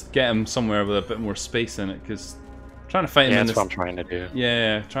better just get him somewhere with a bit more space in it, because trying to fight him in that's this. what I'm trying to do.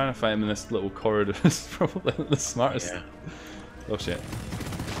 Yeah, trying to fight him in this little corridor is probably the smartest. Yeah. Oh shit.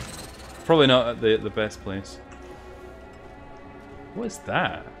 Probably not at the best place. What is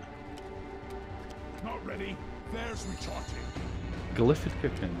that? Not ready. There's recharging. Glyphid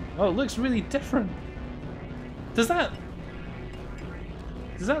cooking. Oh, it looks really different. Does that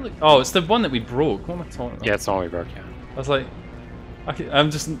look... Oh, it's the one that we broke. What am I talking about? Yeah, it's the one we broke, yeah. I was like... I'm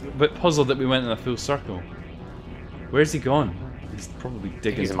just a bit puzzled that we went in a full circle. Where's he gone? He's probably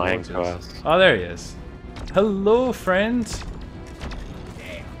digging He's mining towards to us. us. Oh, there he is. Hello, friend.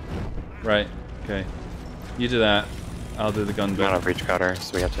 Right. Okay. You do that. I'll do the gun We bit. don't have breach cutter,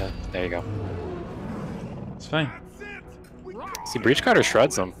 so we have to. There you go. It's fine. See, breach cutter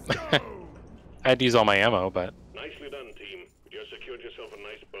shreds them. I had to use all my ammo, but Nicely done, team. You secured yourself a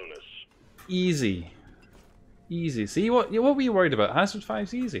nice bonus. Easy. Easy. See, what were you worried about? Hazard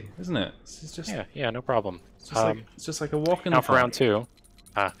 5's easy, isn't it? It's just, yeah, no problem. it's just like a walk in Now the for park. round 2.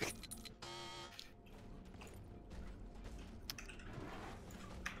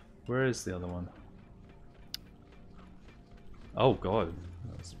 Where is the other one? Oh god.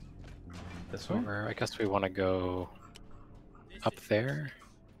 That's this way? Over. I guess we want to go up there.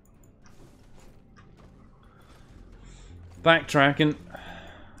 Backtracking.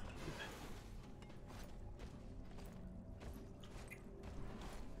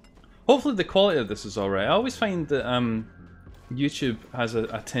 Hopefully the quality of this is alright. I always find that YouTube has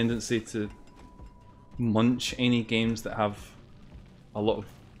a tendency to munch any games that have a lot of,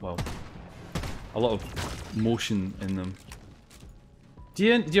 well, a lot of motion in them. Do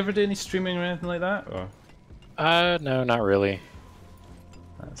you ever do any streaming or anything like that? Or No, not really.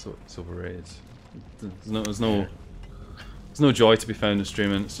 that's overrated. There's no joy to be found in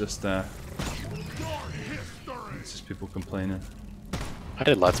streaming. It's just people complaining. I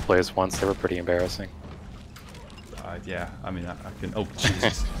did Let's Plays once, they were pretty embarrassing. Yeah, I mean, I can. Oh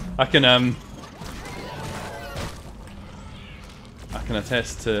Jesus! I can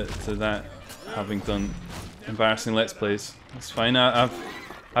attest to that, having done embarrassing Let's Plays. It's fine. I've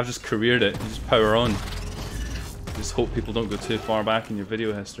just careered it. You just power on. Just hope people don't go too far back in your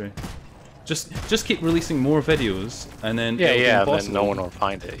video history. Just keep releasing more videos, and then then no one will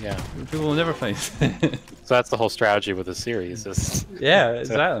find it. Yeah. People will never find it. So that's the whole strategy with the series. Is Yeah,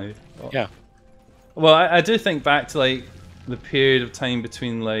 exactly. yeah. Well, I do think back to like the period of time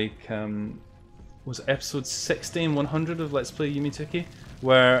between like was it episode 60 and 100 of Let's Play Yumituki,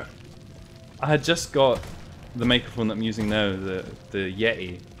 where I had just got the microphone that I'm using now, the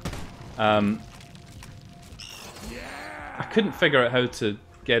Yeti. I couldn't figure out how to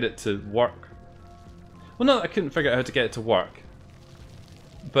get it to work. Well, no, I couldn't figure out how to get it to work,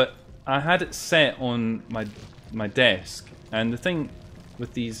 but I had it set on my desk, and the thing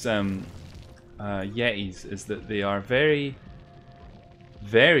with these Yetis is that they are very,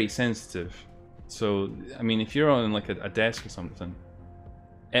 very sensitive. So, I mean, if you're on like a desk or something,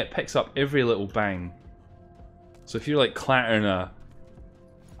 it picks up every little bang. So if you're like clattering a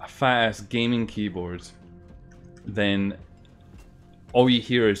fat-ass gaming keyboard, then all you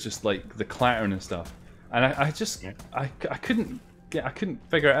hear is just like the clattering and stuff. And I couldn't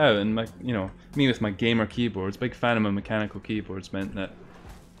figure it out. And me with my gamer keyboards, big fan of my mechanical keyboards, meant that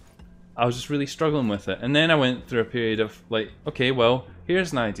I was just really struggling with it. And then I went through a period of like, okay, well,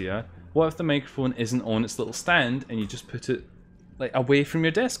 here's an idea. what if the microphone isn't on its little stand and you just put it like away from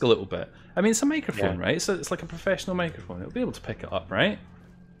your desk a little bit? I mean, it's a microphone, right? So it's like a professional microphone. It'll be able to pick it up, right?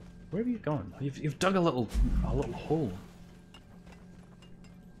 Where have you gone? You've dug a little hole.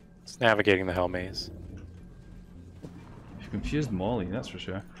 It's navigating the hell maze. You've confused Molly, that's for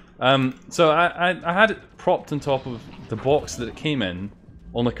sure. So I had it propped on top of the box that it came in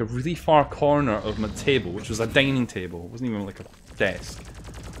on like a really far corner of my table, which was a dining table. It wasn't even like a desk.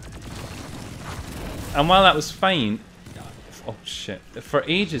 And while that was fine, oh shit, for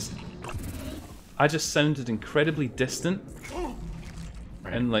ages I just sounded incredibly distant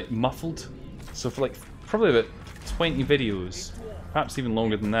and like muffled. So for like probably about 20 videos, perhaps even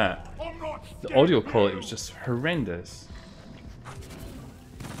longer than that, the audio quality was just horrendous.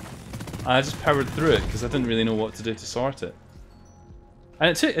 I just powered through it because I didn't really know what to do to sort it.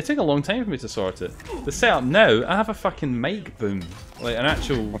 And it took a long time for me to sort it. The setup now, I have a fucking mic boom, like an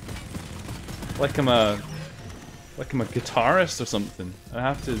actual, like I'm a guitarist or something. I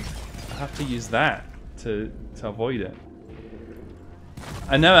have to use that to avoid it.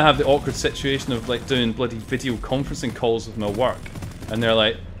 And now I have the awkward situation of like doing bloody video conferencing calls with my work, and they're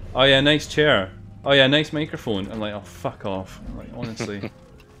like, "Oh yeah, nice chair. Oh yeah, nice microphone." I'm like, "Oh fuck off!" Like honestly,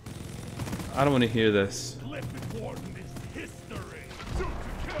 I don't want to hear this.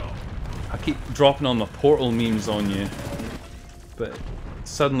 I keep dropping all my Portal memes on you, but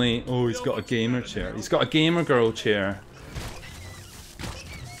suddenly, oh, he's got a gamer chair. He's got a gamer girl chair,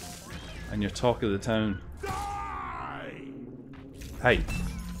 and you're talk of the town. Hey.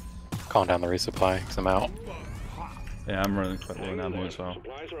 Calling down the resupply because I'm out. Yeah, I'm running quite low on ammo as well.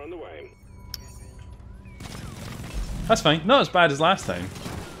 Supplies are on the way. That's fine. Not as bad as last time.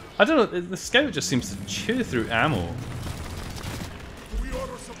 I don't know, the scout just seems to chew through ammo.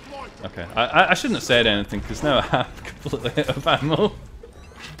 Okay, I shouldn't have said anything because now I have completely out of ammo.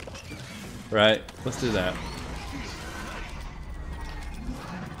 Right, let's do that.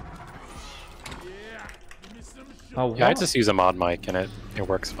 Oh, Yeah, I just use a mod mic and it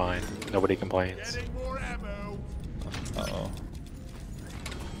works fine. Nobody complains. Uh-oh.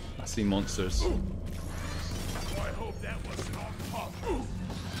 I see monsters.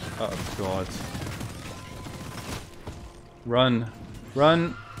 Oh god. Run.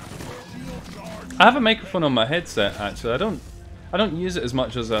 Run. I have a microphone on my headset actually. I don't use it as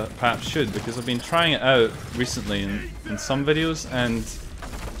much as I perhaps should because I've been trying it out recently in some videos, and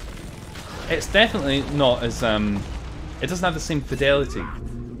it's definitely not as it doesn't have the same fidelity,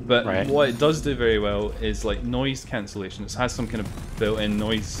 but what it does do very well is like noise cancellation. It has some kind of built-in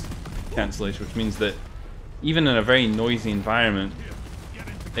noise cancellation, which means that even in a very noisy environment,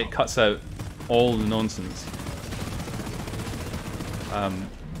 it cuts out all the nonsense.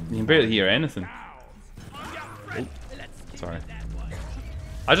 You can barely hear anything. Oh, sorry.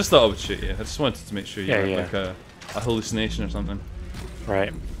 I just thought I would shoot you. I just wanted to make sure you had like a hallucination or something.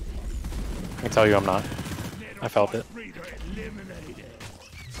 Right. I can tell you I'm not. I felt it.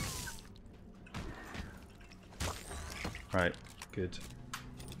 Right, good.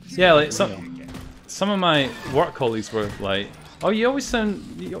 Yeah, like some of my work colleagues were like, "Oh, you always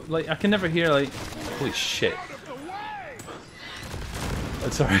sound like I can never hear like." Holy shit!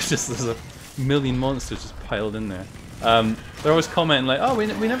 Sorry, it's just there's a million monsters just piled in there. They're always commenting like, "Oh, we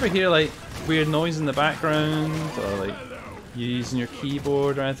never hear like weird noise in the background or like you using your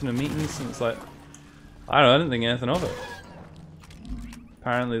keyboard or anything in meetings." And it's like, I don't know, I didn't think anything of it.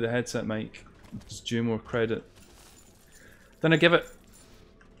 Apparently, the headset mic is due more credit. Then I give it.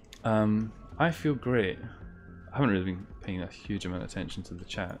 I feel great. I haven't really been paying a huge amount of attention to the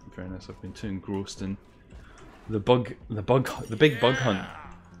chat. In fairness, I've been too engrossed in the big bug hunt.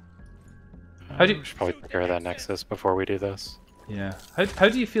 How do you? We should probably take care of that Nexus before we do this. Yeah. How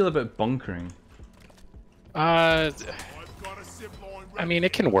do you feel about bunkering? I mean,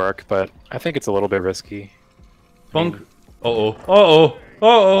 it can work, but I think it's a little bit risky. Uh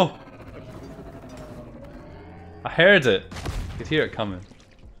oh! I heard it. I could hear it coming.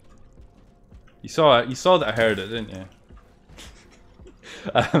 You saw it. You saw that I heard it, didn't you?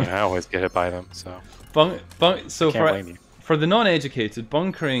 Yeah, I always get hit by them, so. So for the non-educated,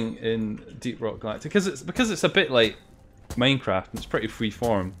 bunkering in Deep Rock Galactic, because it's a bit like Minecraft and it's pretty free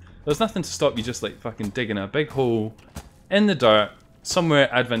form. There's nothing to stop you just like fucking digging a big hole in the dirt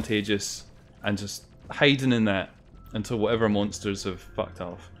somewhere advantageous and just hiding in that until whatever monsters have fucked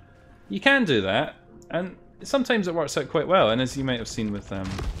off. You can do that, and sometimes it works out quite well. And as you might have seen with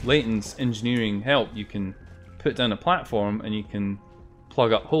Layton's engineering help, you can put down a platform and you can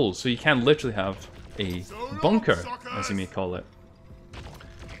plug up holes. So you can literally have a bunker, as you may call it.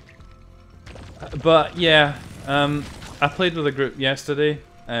 But yeah, I played with a group yesterday,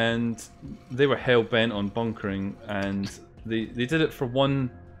 and they were hell bent on bunkering, and they did it for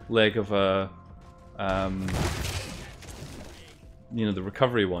one leg of a you know, the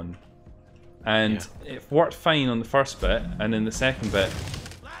recovery one, and it worked fine on the first bit, and in the second bit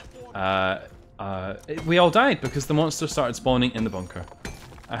we all died because the monsters started spawning in the bunker.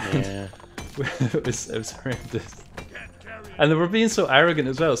 And it was horrendous. And they were being so arrogant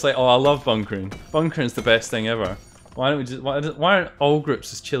as well. It's like, oh, I love bunkering. Bunkering's the best thing ever. Why don't we just? Why aren't all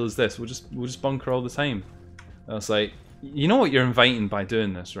groups as chill as this? We'll just bunker all the time. And I was like, you know what you're inviting by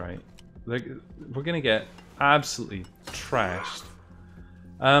doing this, right? Like, we're gonna get absolutely trashed.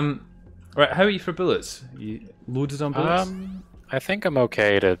 Right, how are you for bullets? You loaded on bullets? I think I'm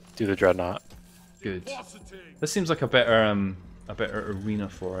okay to do the dreadnought. Good. This seems like a better arena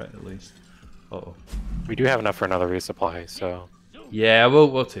for it, at least. Uh-oh. We do have enough for another resupply, so... Yeah,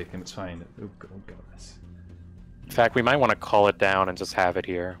 we'll take him, it's fine. We'll go this. In fact, we might want to call it down and just have it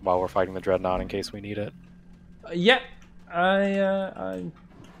here while we're fighting the dreadnought in case we need it. Yeah, I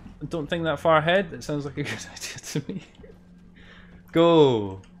don't think that far ahead. It sounds like a good idea to me.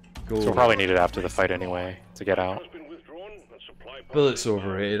 Go! So we'll probably need it after the fight anyway, to get out. Bullets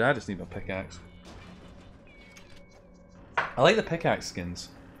overrated, I just need a pickaxe. I like the pickaxe skins,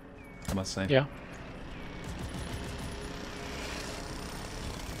 I must say. Yeah.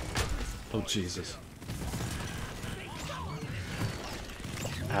 Oh Jesus.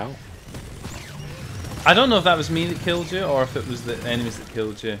 Ow. I don't know if that was me that killed you or if it was the enemies that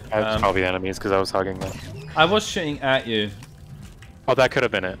killed you. That's probably enemies because I was hugging them. I was shooting at you. Oh, that could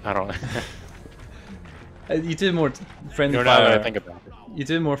have been it. I don't know. You did more friendly Now fire. that I think about it. You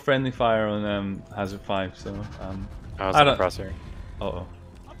did more friendly fire on Hazard 5, so I was I an don't... oppressor. Uh-oh.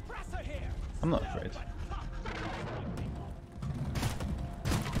 I'm not afraid.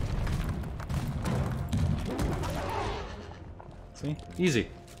 See? Easy.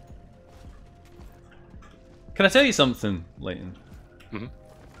 Can I tell you something, Layton? Mm-hmm.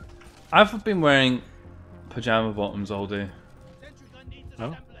 I've been wearing pajama bottoms all day.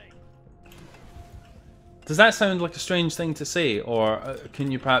 Oh? Does that sound like a strange thing to say, or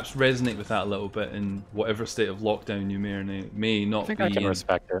can you perhaps resonate with that a little bit in whatever state of lockdown you may or may not be in? I think I can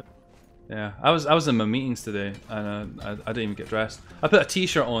respect it. Yeah, I was in my meetings today, and I didn't even get dressed. I put a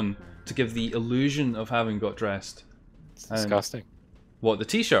t-shirt on to give the illusion of having got dressed. It's disgusting. What, the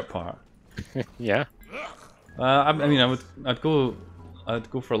t-shirt part? Yeah. I mean, I'd go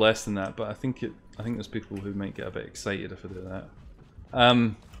for less than that, but I think there's people who might get a bit excited if I do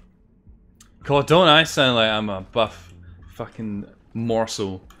that. God, don't I sound like I'm a buff fucking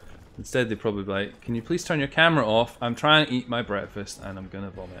morsel? Instead, they'd probably be like, "Can you please turn your camera off? I'm trying to eat my breakfast and I'm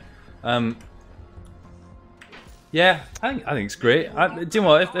gonna vomit." Yeah, I think it's great. Do you know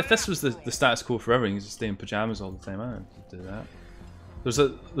what? If this was the status quo forever, you can just stay in pajamas all the time. I don't do that.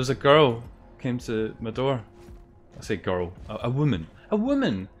 There's a girl came to my door. I say girl, a woman. A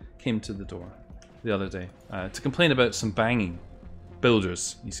woman came to the door the other day to complain about some banging.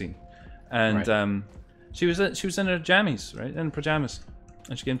 Builders, you see. And right. she was in her jammies, right, in pajamas,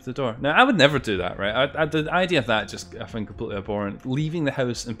 and she came to the door. Now I would never do that, right? The idea of that just I find completely abhorrent. Leaving the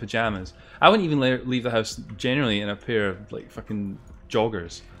house in pajamas. I wouldn't even leave the house generally in a pair of like fucking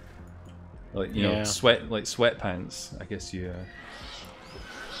joggers, like you know sweatpants. I guess you,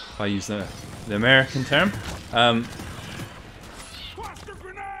 if I use the American term.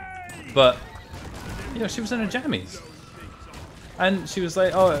 But you know she was in her jammies. And she was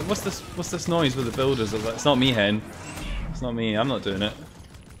like, "Oh, what's this noise with the builders?" I was like, "It's not me, hen. It's not me. I'm not doing it."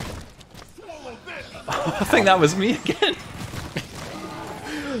 I think that was me again.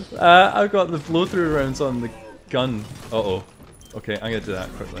 I've got the blow-through rounds on the gun. Uh-oh. Okay, I'm gonna do that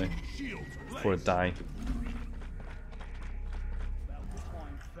quickly before I die.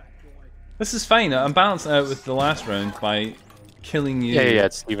 This is fine. I'm balancing out with the last round by killing you. Yeah,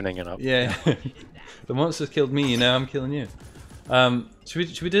 it's evening it up. Yeah. The monsters killed me, now I'm killing you.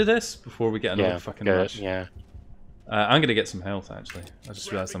 Should we do this before we get another fucking rush? Yeah. I'm gonna get some health actually. I just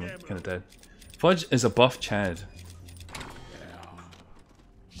realized I'm kind of dead. Fudge is a buff Chad.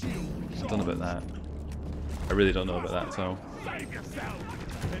 I don't know about that. I really don't know about that. So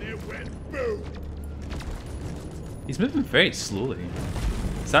he's moving very slowly.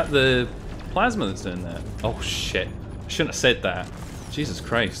 Is that the plasma that's doing that? Oh shit! I shouldn't have said that. Jesus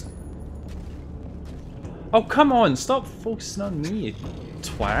Christ. Oh, come on! Stop focusing on me, you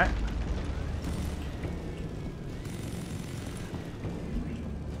twat.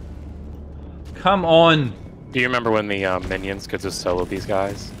 Come on! Do you remember when the minions could just solo these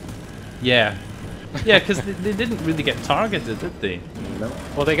guys? Yeah. Yeah, because they didn't really get targeted, did they? No.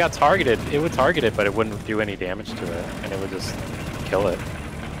 Well, they got targeted. It would target it, but it wouldn't do any damage to it, and it would just kill it.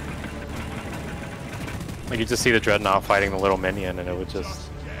 Like you just see the dreadnought fighting the little minion, and it would just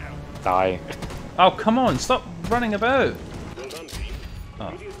die. Oh, come on, stop running about! Well done, team. Oh,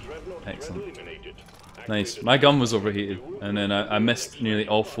 Immediate dreadnought excellent. threat eliminated. Nice. My gun was overheated, and then I missed nearly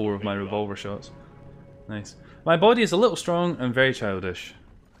all 4 of my revolver shots. Nice. My body is a little strong and very childish.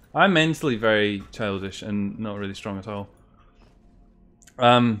 I'm mentally very childish and not really strong at all.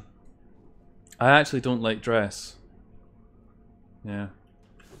 I actually don't like dress. Yeah.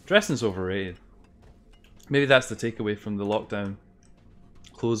 Dressing's overrated. Maybe that's the takeaway from the lockdown.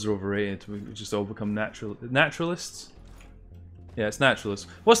 Clothes are overrated. We just all become naturalists. Yeah, it's naturalists.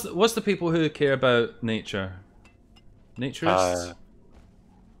 What's the people who care about nature? Naturists?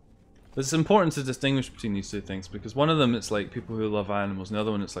 It's important to distinguish between these two things, because one of them it's like people who love animals, and the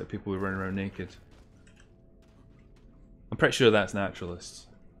other one it's like people who run around naked. I'm pretty sure that's naturalists.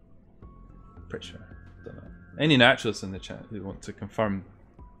 Pretty sure. Don't know. Any naturalists in the chat who want to confirm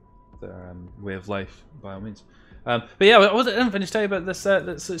their way of life, by all means. But yeah, I didn't finish telling you about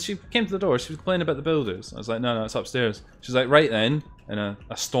this. She came to the door. She was complaining about the builders. I was like, no, it's upstairs. She's like, right then, in a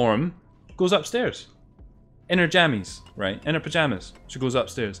storm, goes upstairs. In her jammies, right? In her pajamas. She goes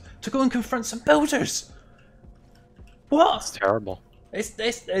upstairs to go and confront some builders. What? It's terrible.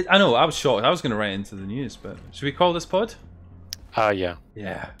 I know, I was shocked. I was going to write into the news, but should we call this pod? Yeah.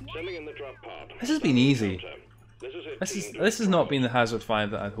 Yeah. Sending in the drop pod. This has been easy. This is This has not been the Hazard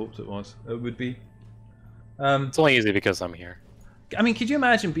 5 that I'd hoped it would be. It's only easy because I'm here. I mean, could you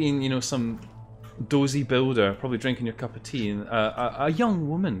imagine being, you know, some dozy builder, probably drinking your cup of tea, and a young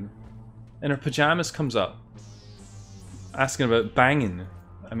woman in her pajamas comes up, asking about banging.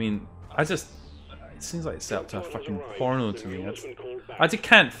 I mean, it seems like it's set up to a fucking porno to me. I just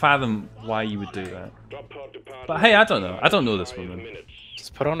can't fathom why you would do that. But hey, I don't know. I don't know this woman.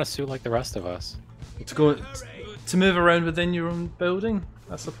 Just put on a suit like the rest of us. To move around within your own building,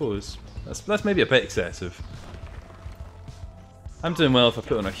 I suppose. That's maybe a bit excessive. I'm doing well if I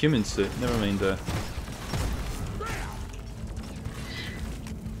put on a human suit. Never mind.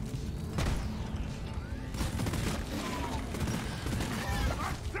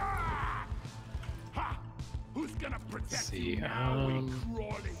 Let's see.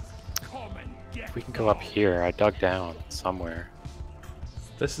 If we can go up here, I dug down somewhere.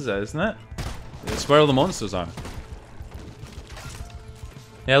 This is it, isn't it? It's where all the monsters are.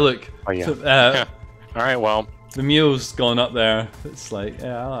 Yeah, look. Oh yeah. All right. Well, the mule's gone up there. It's like,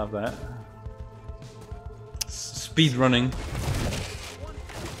 yeah, I'll have that. Speed running.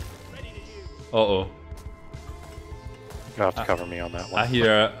 Uh-oh. You'll have to cover me on that one. I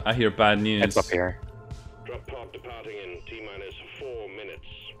hear bad news. It's up here. Drop pod departing in T-minus 4 minutes.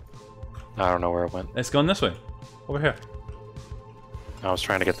 I don't know where it went. It's gone this way. Over here. I was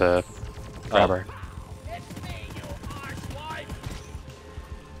trying to get the grabber.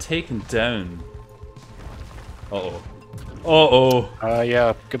 Taken down. Uh-oh. Uh-oh.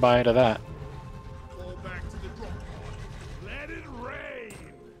 Yeah, goodbye to that. Fall back to the drop. Let it rain.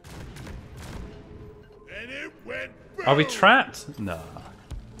 And it went boom. Are we trapped? Nah.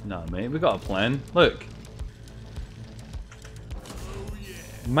 Nah, mate. We got a plan. Look.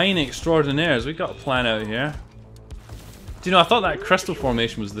 Mine extraordinaires. We got a plan out here. Do you know, I thought that crystal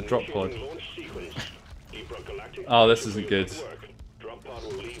formation was the drop pod. Oh, this isn't good.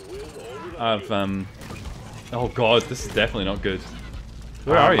 Oh god, this is definitely not good.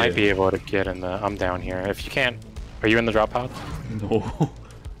 Where are you? I might be able to get in the... I'm down here. If you can't... Are you in the drop pod? No.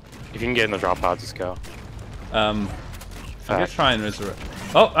 If you can get in the drop pod, just go. I'm gonna try and resurrect.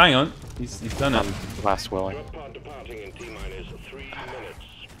 Oh, hang on. He's done it. I'm last willing.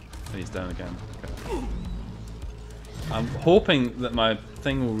 Oh, he's down again. Okay. I'm hoping that my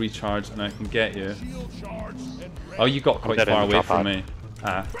thing will recharge and I can get you. Oh, you got quite far away from me.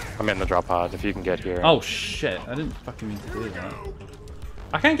 Ah. I'm in the drop pod if you can get here. Oh shit, I didn't fucking mean to do that.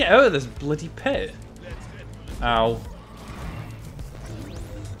 I can't get out of this bloody pit. Ow.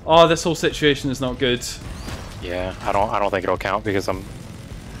 Oh, this whole situation is not good. Yeah, I don't think it'll count because I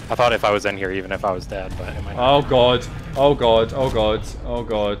thought if I was in here even if I was dead, but it might not. Oh god. Oh god. Oh god. Oh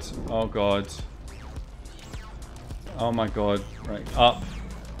god. Oh god. Oh my god. Right, up.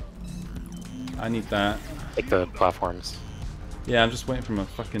 I need that. Take the platforms. Yeah, I'm just waiting for my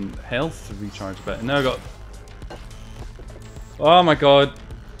fucking health to recharge a bit. And now I got... Oh my god.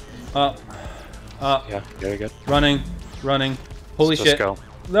 Up. Up. Yeah, very good. Running. Running. Holy Just shit. go.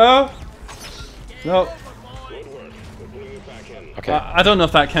 No! No. Okay. I don't know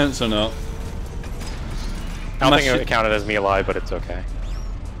if that counts or not. I don't think it counted as me alive, but it's okay.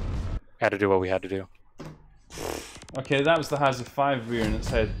 Had to do what we had to do. Okay, that was the Hazard 5 rearing its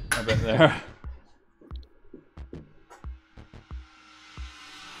head a bit there.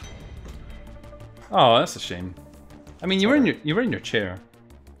 Oh, that's a shame. I mean, you were in your chair.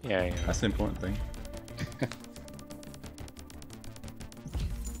 Yeah, yeah. That's the important thing.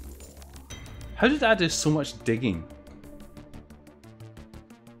 How did I do so much digging?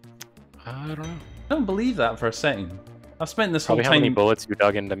 I don't know. I don't believe that for a second. I've spent this Probably whole how time. many bullets you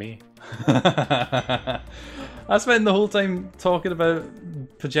dug into me. I spent the whole time talking about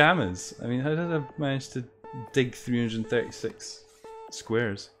pajamas. I mean, how did I manage to dig 336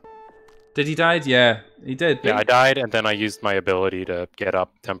 squares? Did he die? Yeah, he did. Yeah, I died, and then I used my ability to get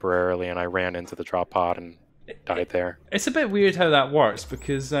up temporarily, and I ran into the drop pod and died there. It's a bit weird how that works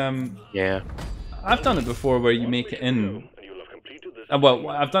because Yeah. I've done it before where you make it in. And you'll have completed this. Well,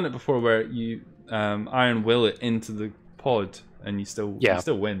 I've done it before where you iron will it into the pod and you still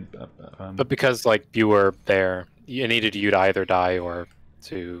win. But because like you were there, you needed you to either die or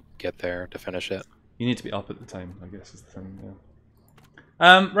to get there to finish it. You need to be up at the time, I guess is the thing.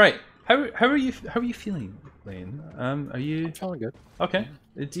 Yeah. Right. How are you feeling, Layton? Are you I'm feeling good. okay?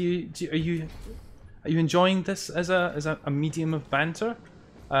 Are you enjoying this as a medium of banter?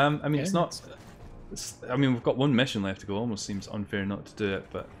 I mean, Yeah, it's not. I mean, we've got one mission left to go. Almost seems unfair not to do it,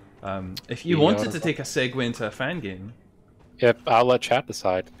 but if you wanted to take a segue into a fan game, Yep, I'll let chat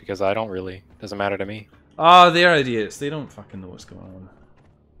decide because I don't really. Doesn't matter to me. they're idiots. They don't fucking know what's going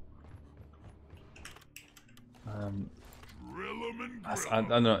on.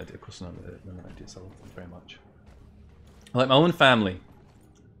 I'm not. Of course, not. They're not idiots. I love them very much. I like my own family.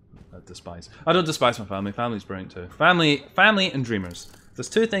 I don't despise my family. Family's brilliant too. Family and dreamers. There's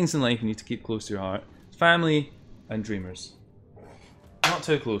two things in life you need to keep close to your heart. Family and dreamers. Not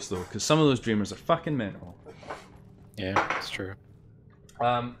too close though, because some of those dreamers are fucking mental. Yeah, it's true.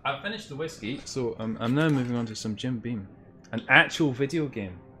 I've finished the whiskey, so I'm now moving on to some Jim Beam. An actual video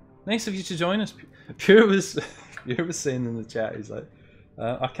game. Nice of you to join us. Pure was saying in the chat, he's like,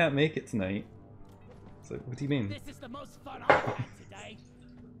 I can't make it tonight. It's like, what do you mean? This is the most fun I've had today.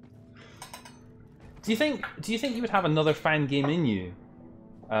 Do you think you would have another fan game in you,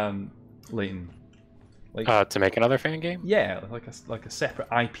 Layton? Like, To make another fan game? yeah, like a separate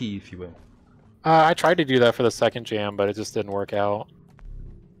IP, if you will. I tried to do that for the second jam, but it just didn't work out.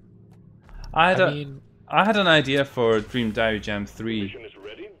 I had an idea for Dream Diary Jam 3, Mission is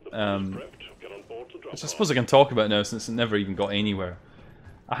ready. The pod is prepped. Get on board to drop which I off. suppose I can talk about now since it never even got anywhere.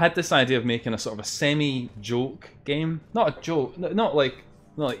 I had this idea of making a sort of a semi-joke game, not a joke, not like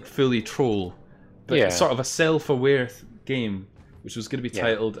fully troll, but Yeah. sort of a self-aware game, which was going to be Yeah.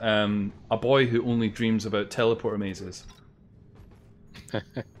 titled "A Boy Who Only Dreams About Teleporter Mazes."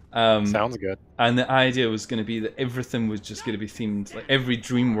 Sounds good. And the idea was going to be that everything was just going to be themed, like every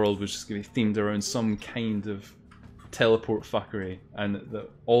dream world was just going to be themed around some kind of teleport fuckery, and that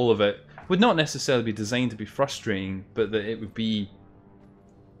all of it would not necessarily be designed to be frustrating, but that it would be.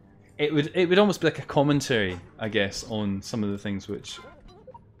 It would almost be like a commentary, I guess, on some of the things which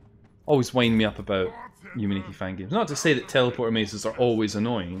always wind me up about Yumaniki fan games. Not to say that teleporter mazes are always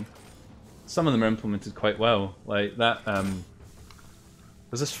annoying. Some of them are implemented quite well, like that.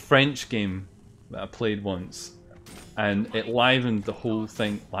 There's this French game that I played once, and it livened the whole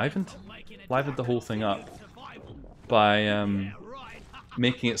thing. Livened the whole thing up by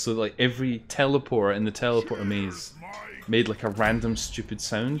making it so that like every teleporter in the teleporter maze made like a random stupid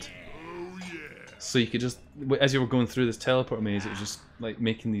sound. So you could just, as you were going through this teleporter maze, it was just like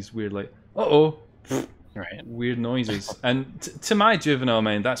making these weird like, Right. weird noises. And to my juvenile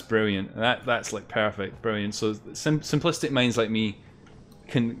mind, that's brilliant. That's like perfect, brilliant. So simplistic minds like me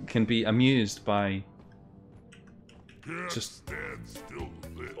can be amused by just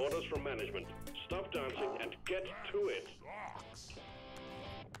Orders from management. Stop dancing and get to it.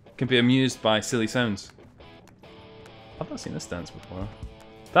 can be amused by silly sounds. I've not seen this dance before.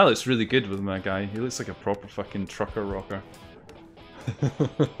 That looks really good with my guy. He looks like a proper fucking trucker rocker.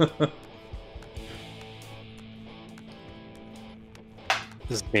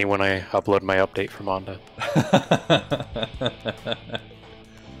 This is me when I upload my update from Onda.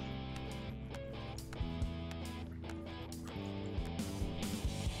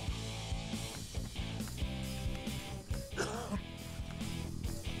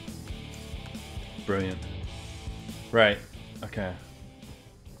 Brilliant. Right. Okay.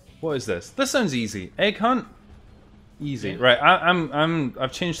 What is this? This sounds easy. Egg hunt. Easy. Right.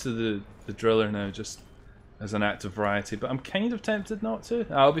 I've changed to the driller now, just as an act of variety. But I'm kind of tempted not to.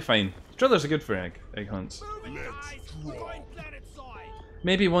 I'll be fine. Drillers are good for egg hunts.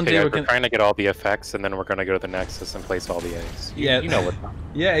 Maybe one day Okay, we're we're gonna. trying to get all the effects, and then we're gonna go to the Nexus and place all the eggs. Yeah. You know what?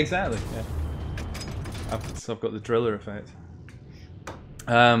 Yeah, exactly. Yeah. So I've got the driller effect.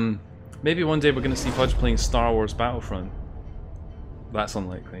 Maybe one day we're going to see Pudge playing Star Wars Battlefront. That's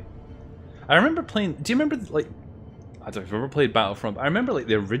unlikely. I remember playing. Do you remember like? I don't know if you've ever played Battlefront, but I remember like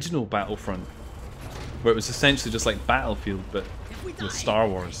the original Battlefront, where it was essentially just like Battlefield, but with Star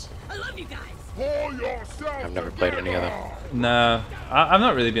Wars. I love you guys. I've never played any of them. Nah, I've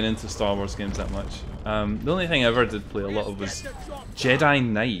not really been into Star Wars games that much. The only thing I ever did play a lot of was Jedi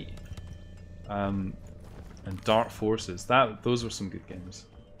Knight, and Dark Forces. Those were some good games.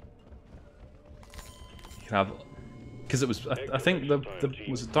 You could have, because it was I think the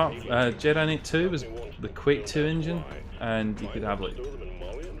was it Dark Jedi Knight 2 was the Quake 2 engine, and you could have like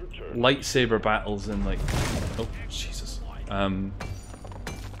lightsaber battles in like, oh Jesus,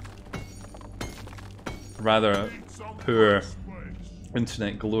 rather poor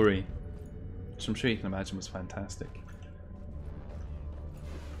internet glory, which I'm sure you can imagine was fantastic.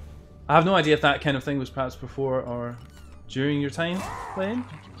 I have no idea if that kind of thing was perhaps before or during your time playing.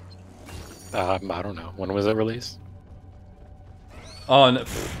 I don't know. When was it released? Oh, no,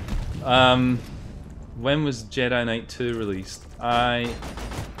 when was Jedi Knight 2 released? I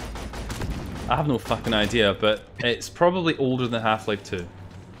have no fucking idea, but it's probably older than Half-Life 2.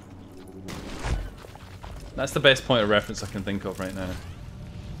 That's the best point of reference I can think of right now.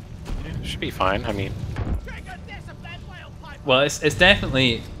 Yeah, it should be fine. I mean, well, it's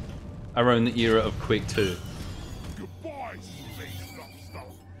definitely around the era of Quake 2,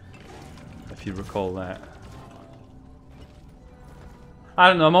 if you recall that. I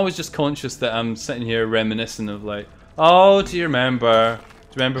don't know, I'm always just conscious that I'm sitting here reminiscing of like, oh, do you remember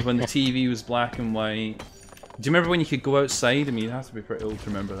when the TV was black and white? Do you remember when you could go outside? I mean, you have to be pretty old to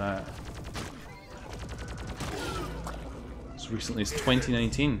remember that. As recently as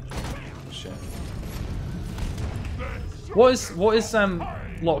 2019. Shit. What is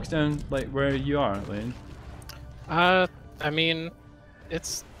lockdown like where you are, Layton? I mean,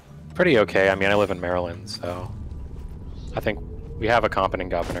 it's pretty okay. I mean, I live in Maryland, so I think we have a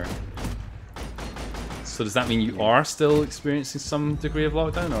competent governor. So does that mean you are still experiencing some degree of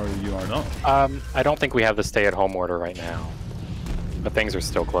lockdown, or you are not? I don't think we have the stay-at-home order right now, but things are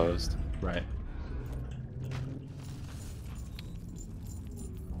still closed. Right.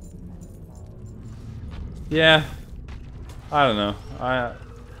 Yeah. I don't know.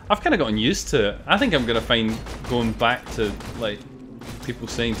 I've kind of gotten used to it. I think I'm gonna find going back to like people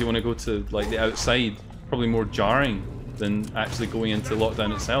saying, "Do you want to go to like the outside?" probably more jarring than actually going into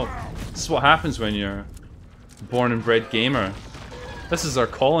lockdown itself. This is what happens when you're a born and bred gamer. This is our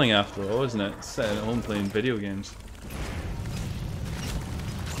calling after all, isn't it? Sitting at home playing video games.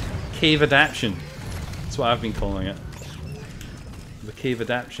 Cave adaption. That's what I've been calling it. The cave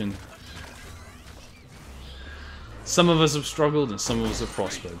adaption. Some of us have struggled and some of us have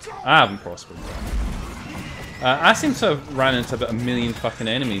prospered. I haven't prospered. I seem to have ran into about 1 million fucking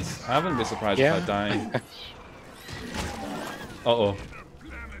enemies. I wouldn't be surprised if I die. Uh-oh.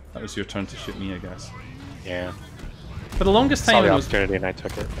 That was your turn to shoot me, I guess. Yeah. For the longest time, I saw the opportunity and I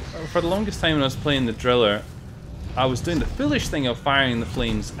took it. For the longest time when I was playing the driller, I was doing the foolish thing of firing the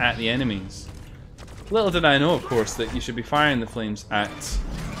flames at the enemies. Little did I know, of course, that you should be firing the flames at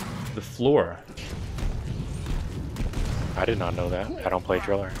the floor. I did not know that. I don't play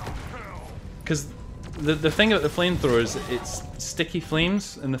driller. Because the thing about the flamethrower is it's sticky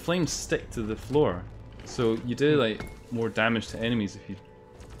flames, and the flames stick to the floor. So you do like more damage to enemies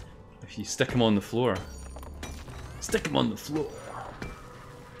if you stick them on the floor. Stick them on the floor.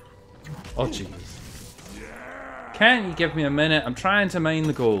 Oh jeez. Can't you give me a minute? I'm trying to mine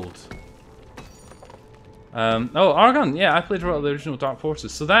the gold. Oh, Argon. Yeah, I played a lot of the original Dark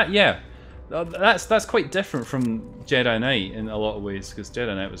Forces. So that, yeah, that's quite different from Jedi Knight in a lot of ways, because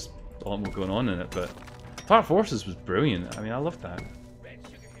Jedi Knight was a lot more going on in it, but Dark Forces was brilliant. I mean, I loved that.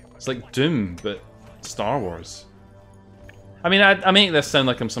 It's like Doom, but Star Wars. I mean, I make this sound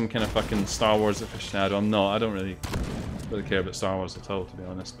like I'm some kind of fucking Star Wars aficionado. I'm not. I don't really care about Star Wars at all, to be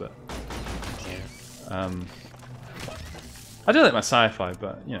honest. But I do like my sci-fi,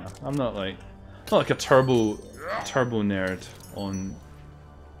 but you know, I'm not like a turbo nerd on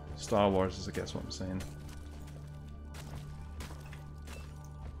Star Wars, is I guess what I'm saying.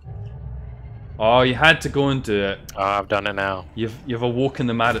 Oh, you had to go and do it. Oh, I've done it now. You've awoken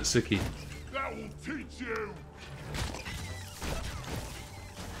the Madatsuki. That will teach you.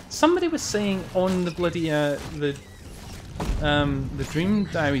 Somebody was saying on the bloody the Dream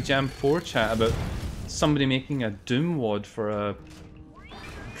Diary Jam 4 chat about somebody making a Doom WOD for a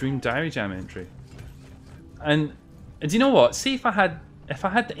Dream Diary Jam entry. And do you know what? See, if I had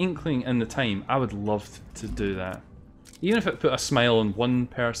the inkling and the time, I would love to do that. Even if it put a smile on one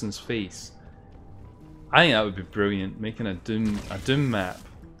person's face, I think that would be brilliant. Making a Doom map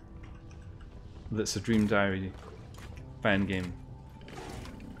that's a Dream Diary fan game.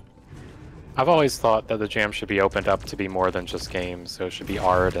 I've always thought that the jam should be opened up to be more than just games, so it should be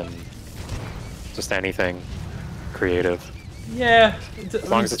art and just anything creative. Yeah. As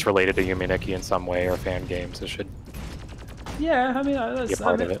long as it's related to Yumineki in some way or fan games, it should Yeah, I mean, be a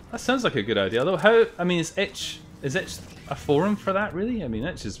part of it. that sounds like a good idea. Although, how? I mean, is Itch a forum for that? Really? I mean,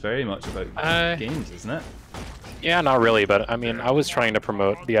 Itch is very much about games, isn't it? Yeah, not really, but I mean, I was trying to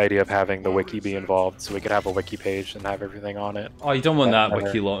promote the idea of having the wiki be involved, so we could have a wiki page and have everything on it. Oh, you don't want that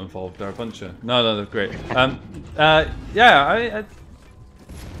wiki lot involved. They're a bunch of no, they're great. Yeah,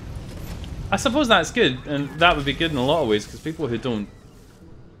 I suppose that's good, and that would be good in a lot of ways because people who don't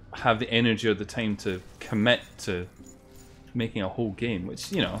have the energy or the time to commit to making a whole game,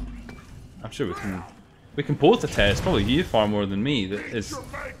 which you know, I'm sure we can both attest. Probably you far more than me. That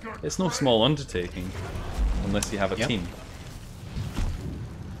it's no small undertaking. Unless you have a team.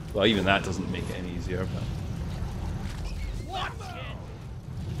 Well, even that doesn't make it any easier. But...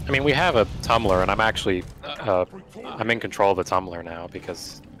 I mean, we have a Tumblr, and I'm actually I'm in control of the Tumblr now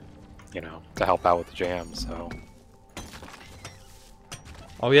because, you know, to help out with the jam. So.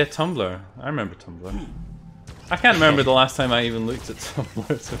 Oh yeah, Tumblr. I remember Tumblr. I can't remember the last time I even looked at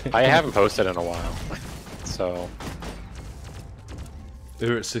Tumblr. So I haven't posted in a while, so.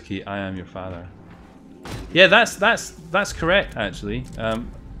 Urotsuki, I am your father. Yeah, that's correct actually.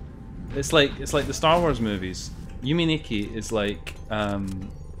 It's like the Star Wars movies. Yumineki is like I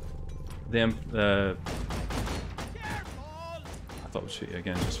thought we'd shoot you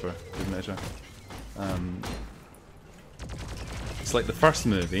again just for good measure. It's like the first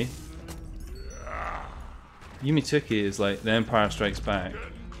movie. Yumituki is like The Empire Strikes Back.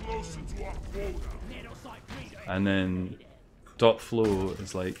 And then Dot Flow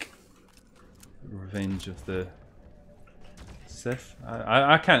is like Revenge of the Sith.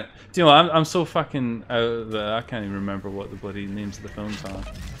 I can't. Do you know? I'm so fucking out that I can't even remember what the bloody names of the films are.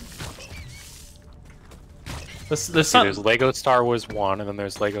 There's Lego Star Wars 1, and then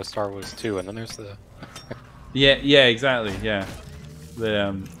there's Lego Star Wars 2, and then there's the. yeah, exactly. Yeah,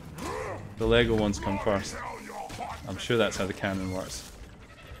 the Lego ones come first. I'm sure that's how the canon works.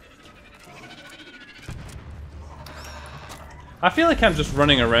 I feel like I'm just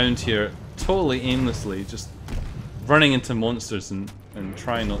running around here totally aimlessly, just running into monsters and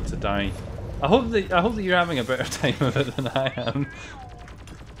trying not to die. I hope that you're having a better time of it than I am.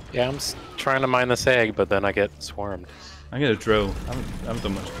 Yeah, I'm trying to mine this egg, but then I get swarmed. I'm gonna drill. I haven't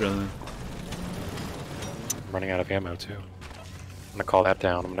done much drilling. I'm running out of ammo too. I'm gonna call that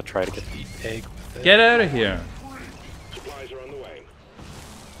down. I'm gonna try to get the egg with it. Get out of here! Supplies are on the way.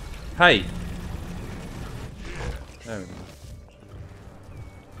 Hey. There we go.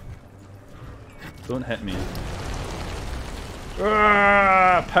 Don't hit me.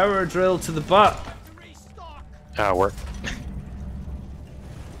 Power drill to the butt. Ah, work.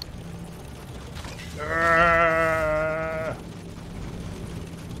 I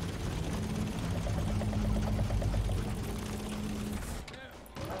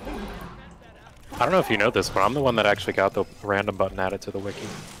don't know if you know this, but I'm the one that actually got the random button added to the wiki.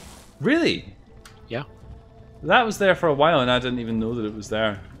 Really? Yeah. That was there for a while and I didn't even know that it was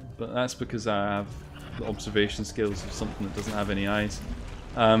there. But that's because I have the observation skills of something that doesn't have any eyes.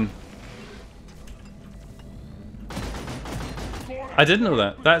 I didn't know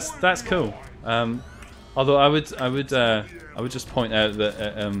that. That's cool. Although I would just point out that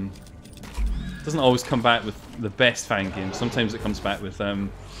it doesn't always come back with the best fan games. Sometimes it comes back with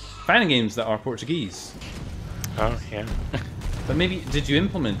fan games that are Portuguese. Oh yeah. But maybe did you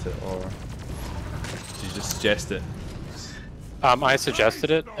implement it or did you just suggest it? I suggested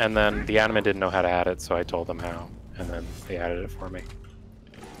it, and then the admin didn't know how to add it, so I told them how, and then they added it for me.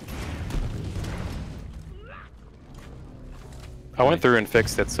 I went through and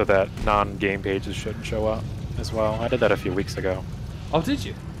fixed it so that non-game pages shouldn't show up as well. I did that a few weeks ago. Oh, did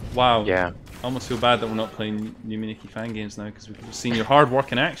you? Wow. Yeah. I almost feel bad that we're not playing Yumineki fan games now because we could have seen your hard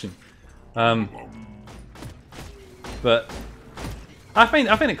work in action. But I find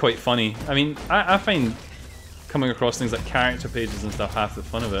it quite funny. I mean, I find coming across things like character pages and stuff half the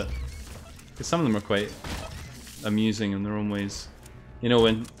fun of it, because some of them are quite amusing in their own ways. You know,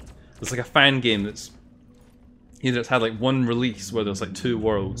 when there's like a fan game that's either it's had like one release where there's like 2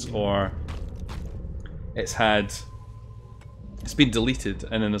 worlds, or it's been deleted,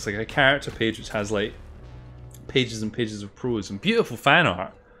 and then there's like a character page which has like pages and pages of prose and beautiful fan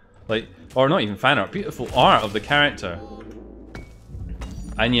art, like, or not even fan art, beautiful art of the character,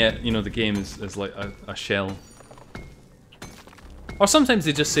 and yet, you know, the game is like a shell. Or sometimes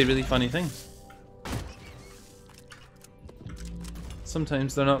they just say really funny things.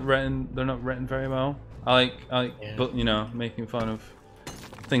 Sometimes they're not written very well. I like yeah. but you know, making fun of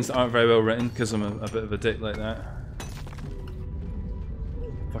things that aren't very well written because I'm a bit of a dick like that.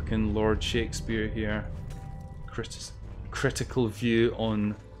 Fucking Lord Shakespeare here. Critical view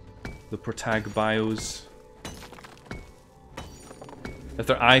on the protag bios. If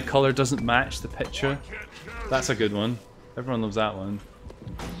their eye color doesn't match the picture, that's a good one. Everyone loves that one.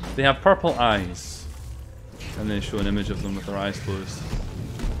 They have purple eyes, and then show an image of them with their eyes closed.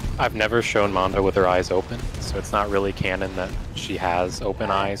 I've never shown Mondo with her eyes open, so it's not really canon that she has open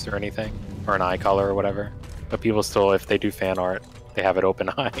eyes or anything, or an eye color or whatever. But people still, if they do fan art, they have it open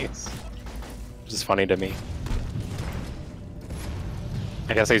eyes, which is funny to me.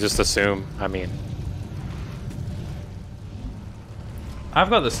 I guess they just assume, I mean. I've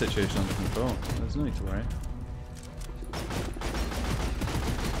got this situation under control. There's no need to worry.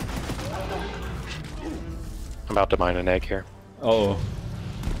 I'm about to mine an egg here. Uh-oh.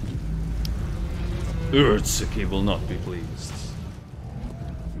 Urtsuki will not be pleased.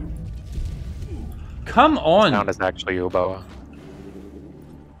 Come on! Sound is actually Uboa.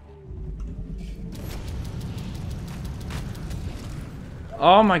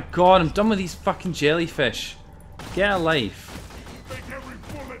 Oh my god, I'm done with these fucking jellyfish. Get a life.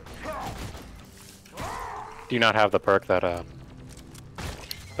 Do you not have the perk that,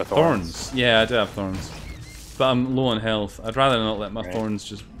 the Thorns? Yeah, I do have thorns. But I'm low on health. I'd rather not let my thorns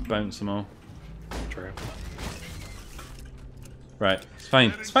just bounce them all. True. Right, it's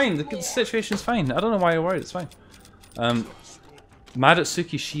fine. It's fine, the situation's fine. I don't know why you're worried, it's fine.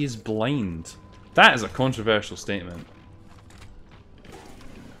 Madatsuki, she is blind. That is a controversial statement.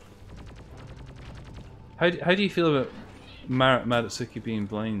 How do you feel about Madatsuki being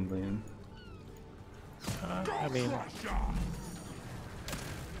blind, Liam? I mean,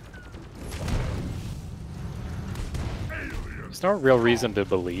 there's no real reason to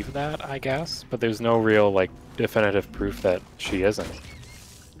believe that, I guess, but there's no real, like, definitive proof that she isn't.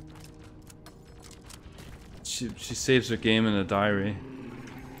 She saves her game in a diary.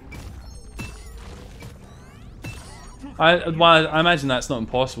 I imagine that's not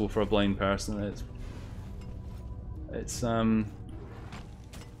impossible for a blind person. It's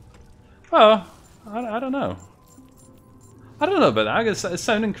well, I don't know. I don't know about that. I guess I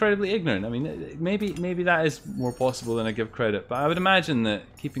sound incredibly ignorant. I mean, maybe that is more possible than I give credit. But I would imagine that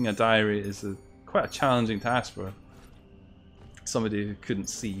keeping a diary is quite a challenging task for somebody who couldn't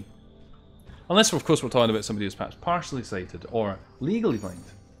see. Unless, of course, we're talking about somebody who's perhaps partially sighted or legally blind.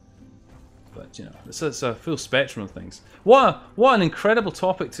 But, you know, it's a full spectrum of things. What an incredible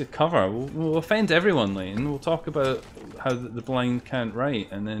topic to cover. We'll offend everyone, Layton. We'll talk about how the blind can't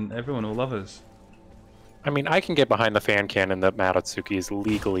write, and then everyone will love us. I mean, I can get behind the fan canon that Madatsuki is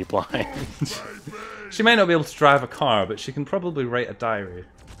legally blind. She may not be able to drive a car, but she can probably write a diary.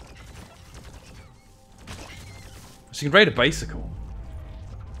 She can ride a bicycle.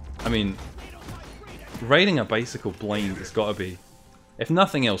 I mean, riding a bicycle blind has got to be, if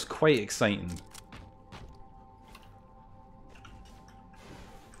nothing else, quite exciting.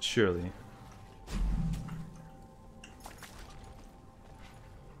 Surely.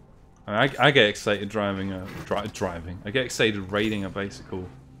 I get excited driving. I get excited riding a bicycle.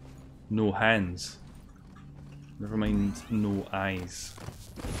 No hands. Never mind, no eyes.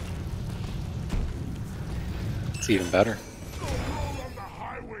 It's even better.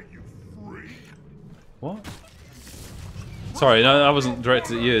 What? Sorry, no, that wasn't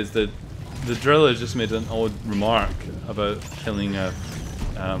directed at you. It's the driller just made an odd remark about killing a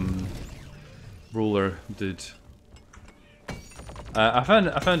roller dude. I found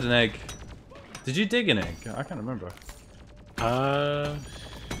an egg. Did you dig an egg? I can't remember. That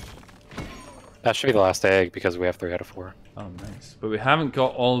should be the last egg because we have 3 out of 4. Oh, nice. But we haven't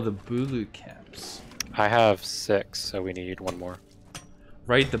got all the Bulu caps. I have 6, so we need 1 more.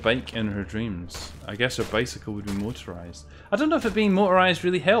 Ride the bike in her dreams. I guess her bicycle would be motorized. I don't know if it being motorized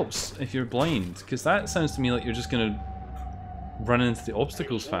really helps if you're blind, because that sounds to me like you're just going to run into the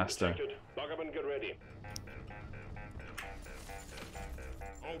obstacles faster.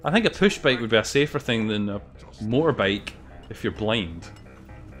 I think a push bike would be a safer thing than a motorbike if you're blind.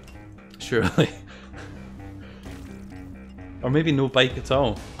 Surely. Or maybe no bike at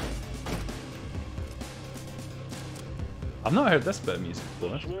all. I've not heard this bit of music before.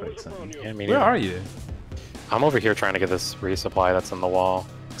 That's quite exciting. Yeah, Where are you? I'm over here trying to get this resupply that's on the wall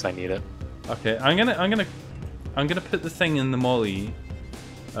because I need it. Okay, I'm gonna put the thing in the molly,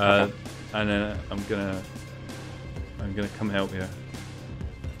 and then I'm gonna come help you.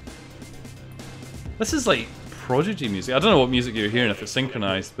 This is like Prodigy music. I don't know what music you're hearing if it's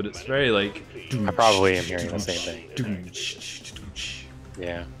synchronized, but it's very like. I probably am hearing the same thing.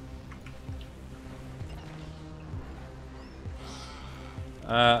 Yeah.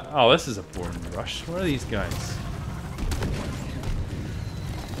 Oh, this is a boring rush. Where are these guys?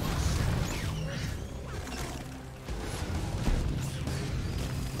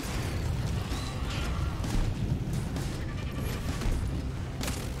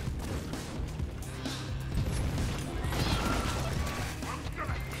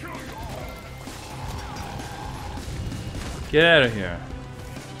 Get out of here.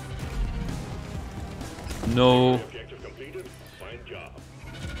 No. Objective completed. Fine job.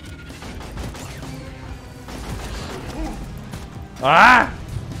 Ah!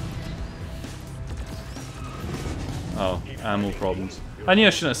 Oh, ammo problems. I knew I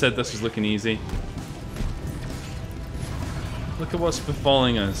shouldn't have said this was looking easy. Look at what's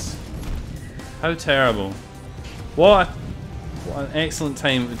befalling us. How terrible. What an excellent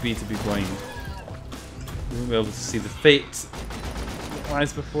time it would be to be blind. We won't be able to see the fate that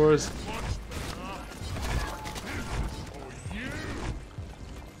lies before us.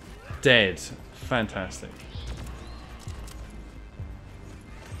 Dead. Fantastic.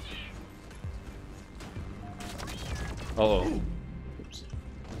 Uh-oh. Oops.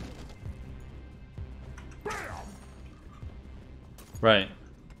 Right.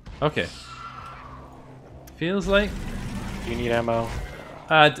 Okay. Feels like... Do you need ammo?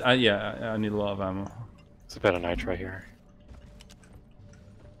 Yeah, I need a lot of ammo. It's a bit of nitro here.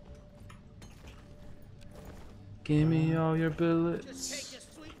 Give me all your Just bullets. take your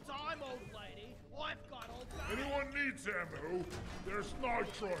sweet time, old lady. I've got all that. Anyone needs ammo? There's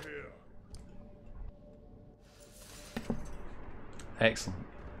nitro here. Excellent.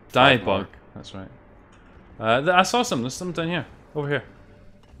 Die bug. That's right. I saw some. There's some down here. Over here.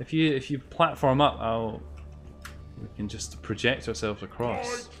 If you platform up, we can just project ourselves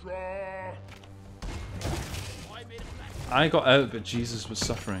across. Nitro! I got out, but Jesus was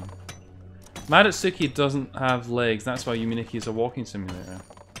suffering. Madatsuki doesn't have legs. That's why Yuminiki is a walking simulator.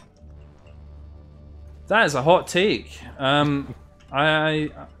 That is a hot take. I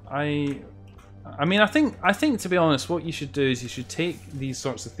mean, I think to be honest, what you should do is you should take these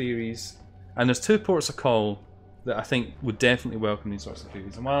sorts of theories, and there's two ports of call that I think would definitely welcome these sorts of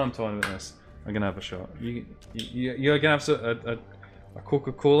theories. And while I'm talking about this, I'm gonna have a shot. You're gonna have a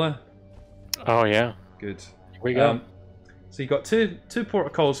Coca-Cola? Oh yeah. Good. Here we go. So you got two port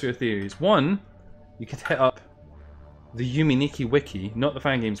of calls for your theories. One, you could hit up the Yuminiki wiki, not the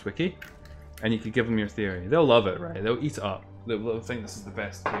Fangames wiki, and you could give them your theory. They'll love it, right? They'll eat it up. They'll think this is the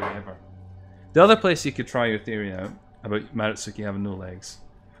best theory ever. The other place you could try your theory out about Madatsuki having no legs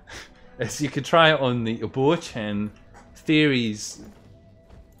is you could try it on the Oboa-chan theories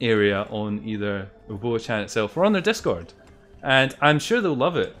area on either Oboa-chan itself or on their Discord. And I'm sure they'll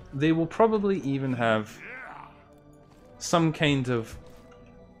love it. They will probably even have some kind of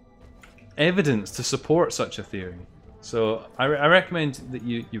evidence to support such a theory. So I recommend that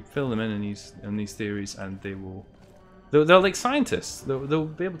you fill them in these theories, and they're like scientists. They'll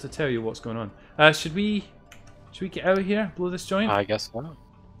be able to tell you what's going on. Should we get out of here? Blow this joint? I guess so.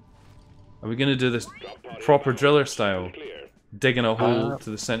 Are we gonna do this proper driller style, digging a hole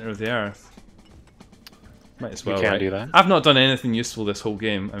to the center of the earth? Might as well. You can't right? do that. I've not done anything useful this whole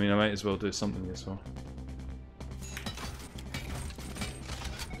game. I mean, I might as well do something useful.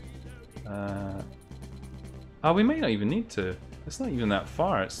 Oh, we might not even need to. It's not even that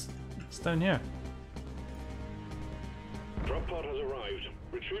far. It's down here. Drop pod has arrived.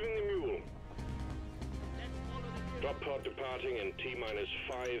 Retrieving the mule. Drop pod departing in T-minus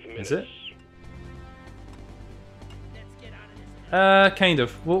 5 minutes. Is it? Kind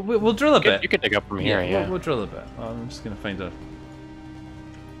of. We'll drill a bit. You can dig up from here, yeah. We'll drill a bit. I'm just gonna find a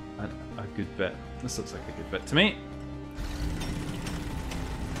good bit. This looks like a good bit to me.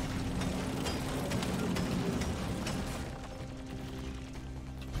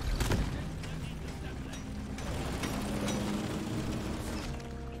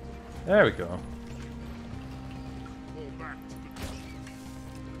 There we go. Pull back to the top.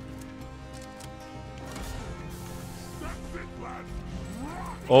 That's it, lad.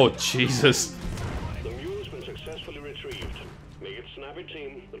 Oh Jesus! The mule's been successfully retrieved. Make it snappy,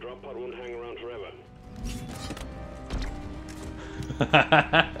 team. The drop pod won't hang around forever.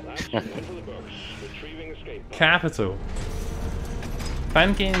 That's one for the books. Retrieving escape pod. Capital.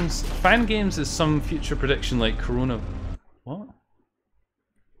 Fangames is some future prediction like Corona. What?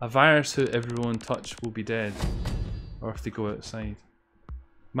 A virus who everyone touch will be dead, or if they go outside.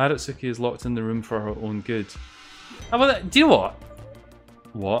 Madatsuki is locked in the room for her own good. Oh, well, do you know what?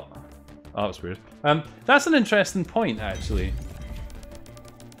 What? Oh, that's weird. That's an interesting point, actually.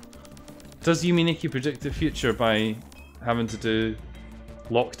 Does Yuminiki predict the future by having to do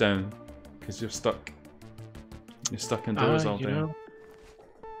lockdown because you're stuck? You're stuck indoors all day.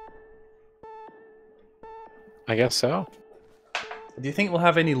 I guess so. Do you think we'll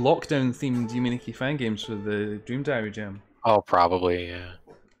have any lockdown-themed Yuminiki fan games for the Dream Diary Jam? Oh, probably, yeah.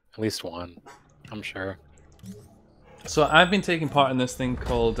 At least one, I'm sure. So I've been taking part in this thing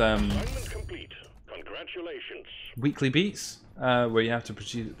called Assignment complete. Congratulations. Weekly Beats, where you have to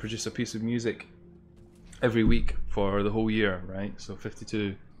produce a piece of music every week for the whole year, right? So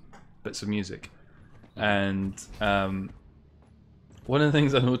 52 bits of music. And one of the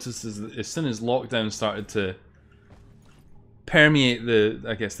things I noticed is that as soon as lockdown started to permeate the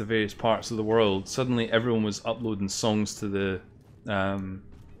various parts of the world, suddenly everyone was uploading songs to the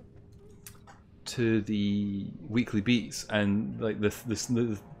Weekly Beats, and like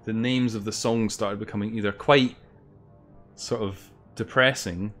the names of the songs started becoming either quite sort of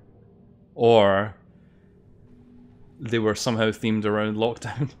depressing, or they were somehow themed around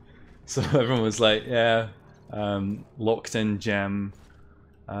lockdown. So everyone was like, yeah, locked in jam,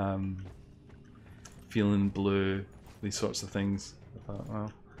 feeling blue, these sorts of things. I thought,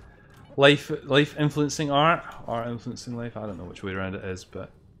 well, life influencing art influencing life. I don't know which way around it is,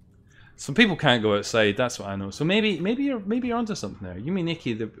 but some people can't go outside. That's what I know. So maybe you're onto something there.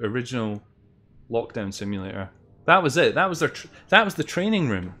 Yuminiki, the original lockdown simulator. That was it. That was that was the training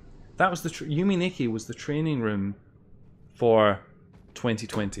room. That was the Yuminiki was the training room for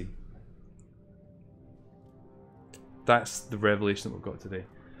 2020. That's the revelation that we've got today.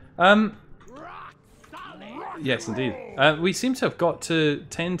 Yes, indeed. We seem to have got to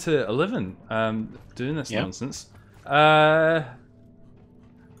 10 to 11 doing this nonsense. I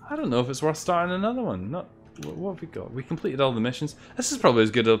don't know if it's worth starting another one. What have we got? We completed all the missions. This is probably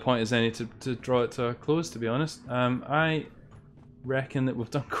as good a point as any to draw it to a close, to be honest. I reckon that we've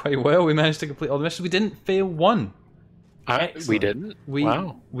done quite well. We managed to complete all the missions. We didn't fail one. We didn't?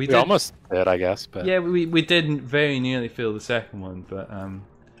 Wow. We almost did, I guess. But yeah, we didn't very nearly fail the second one, but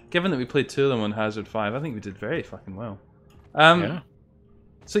given that we played two of them on Hazard 5, I think we did very fucking well. yeah.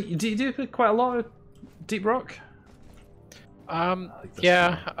 So you do play quite a lot of Deep Rock?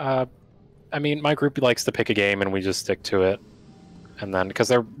 Yeah. I mean, my group likes to pick a game and we just stick to it. And then, because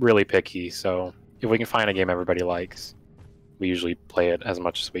they're really picky, so if we can find a game everybody likes, we usually play it as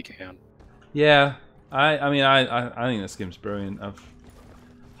much as we can. Yeah. I mean, I think this game's brilliant.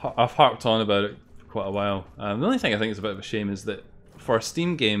 I've harped on about it for quite a while. The only thing I think is a bit of a shame is that for a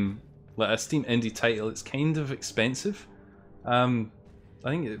Steam game, like a Steam indie title, it's kind of expensive. I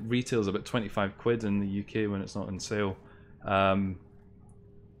think it retails about 25 quid in the UK when it's not on sale.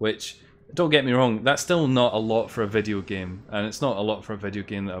 Which, don't get me wrong, that's still not a lot for a video game, and it's not a lot for a video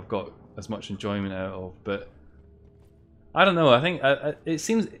game that I've got as much enjoyment out of. But I don't know. I think it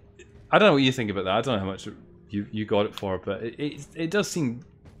seems. I don't know what you think about that. I don't know how much you got it for, but it does seem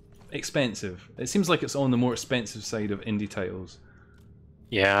expensive. It seems like it's on the more expensive side of indie titles.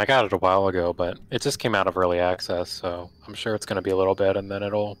 Yeah, I got it a while ago, but it just came out of early access, so I'm sure it's going to be a little bit, and then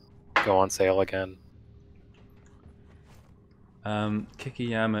it'll go on sale again.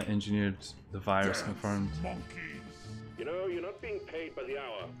 Kikiyama engineered the virus, confirmed. Monkeys. You know, you're not being paid by the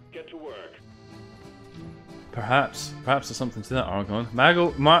hour. Get to work. Perhaps there's something to that, Argon.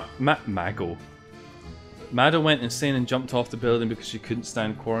 Mado went insane and jumped off the building because she couldn't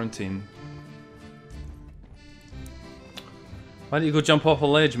stand quarantine. Why don't you go jump off a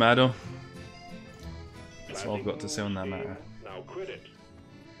ledge, Mado? That's all I've got to say on that matter. Now quit it.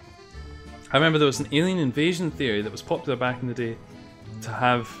 I remember there was an alien invasion theory that was popular back in the day to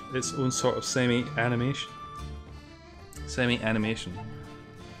have its own sort of semi-animation.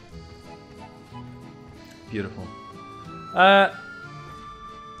 Beautiful. Right,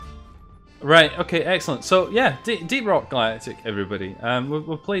 okay, excellent. So, yeah, Deep Rock Galactic, everybody.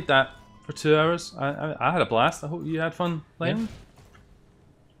 We've played that for 2 hours. I had a blast. I hope you had fun playing. Yeah.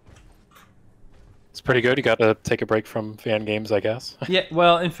 It's pretty good. You got to take a break from fan games, I guess. Yeah,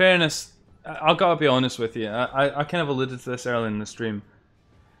 well, in fairness, I've got to be honest with you. I kind of alluded to this earlier in the stream.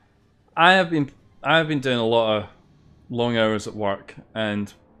 I have been doing a lot of long hours at work,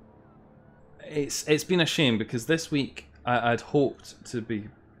 and it's been a shame because this week I'd hoped to be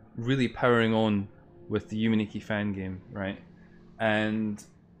really powering on with the Yuminiki fan game, right? And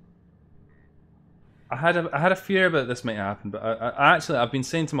I had a fear about this might happen, but I've been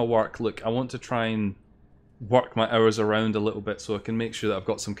saying to my work, look, I want to try and work my hours around a little bit so I can make sure that I've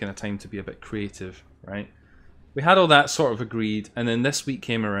got some kind of time to be a bit creative, right? We had all that sort of agreed, and then this week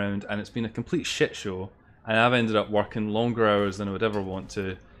came around and it's been a complete shit show, and I've ended up working longer hours than I would ever want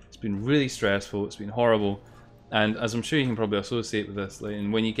to. It's been really stressful, it's been horrible, and as I'm sure you can probably associate with this, like,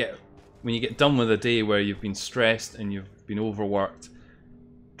 and when you get done with a day where you've been stressed and you've been overworked,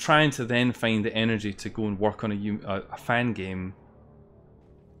 trying to then find the energy to go and work on a fan game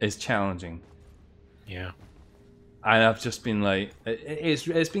is challenging. Yeah. and I've just been like,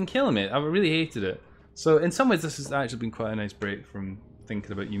 it's been killing me. I've really hated it. So in some ways, this has actually been quite a nice break from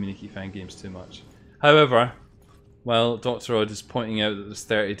thinking about Yuminiki fan games too much. However, while Dr. Odd is pointing out that there's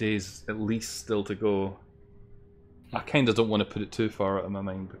 30 days at least still to go, I kind of don't want to put it too far out of my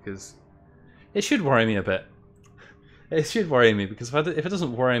mind because it should worry me a bit. It should worry me because if it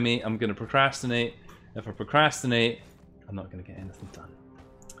doesn't worry me, I'm going to procrastinate. If I procrastinate, I'm not going to get anything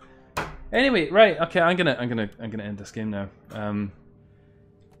done. Anyway, right? Okay, I'm gonna end this game now.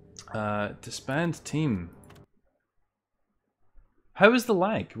 Disband team. How was the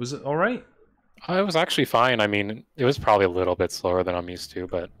lag? Was it all right? It was actually fine. I mean, it was probably a little bit slower than I'm used to,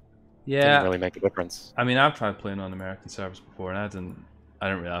 but Yeah, it didn't really make a difference. I mean, I've tried playing on American servers before, and I didn't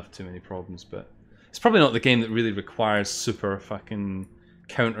really have too many problems. But it's probably not the game that really requires super fucking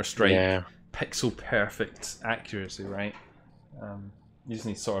Counter-Strike pixel perfect accuracy, right? You just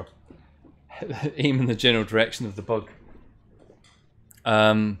need to sort of aim in the general direction of the bug.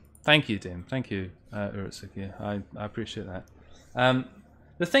 Thank you, Dame. Thank you, Urutsuki. I appreciate that.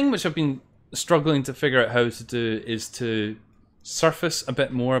 The thing which I've been struggling to figure out how to do is to surface a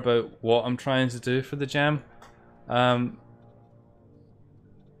bit more about what I'm trying to do for the jam,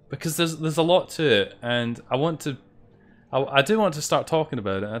 because there's a lot to it, and I do want to start talking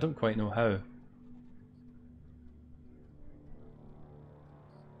about it. I don't quite know how.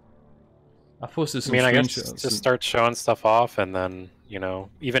 I posted some I screenshots. guess just start showing stuff off, and then, you know,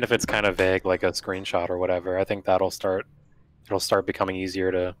 even if it's kind of vague, like a screenshot or whatever, I think it'll start becoming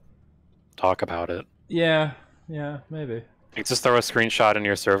easier to talk about it. Yeah, maybe. Like just throw a screenshot in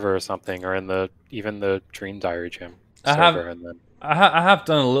your server or something, or in even the Dream Diary Jam server, and then. I have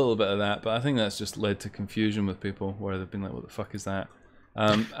done a little bit of that, but I think that's just led to confusion with people, where they've been like, "What the fuck is that?"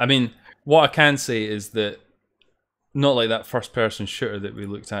 I mean, what I can say is that, not like that first-person shooter that we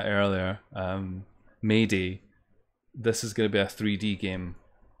looked at earlier, Mayday. This is going to be a 3D game.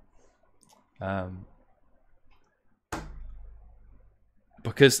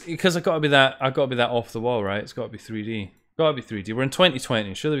 Because I got to be that off the wall, right? It's got to be 3D. Got to be 3D. We're in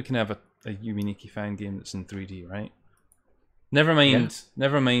 2020. Surely we can have a Yuminiki fan game that's in 3D, right? Never mind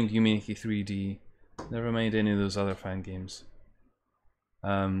Yuminiki 3D. Never mind any of those other fan games.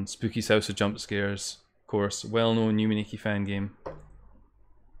 Spooky's House of Jump Scares, of course, well-known Yuminiki fan game.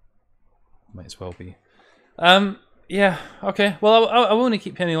 Might as well be. Yeah. Okay. Well, I won't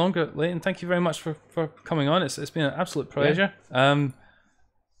keep you any longer, Layton. Thank you very much for coming on. It's been an absolute pleasure. Yeah.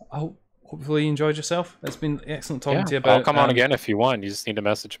 Hopefully you enjoyed yourself. It's been excellent talking to you about. I'll come on again if you want. You just need to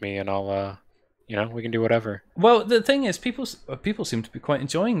message me, and I'll, we can do whatever. Well, the thing is, people seem to be quite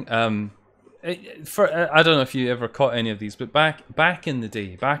enjoying. I don't know if you ever caught any of these, but back in the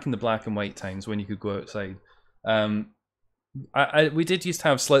day, back in the black and white times when you could go outside, we did used to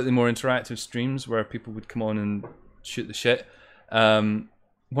have slightly more interactive streams where people would come on and shoot the shit. One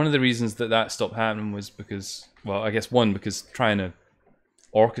of the reasons that stopped happening was because, well, I guess because trying to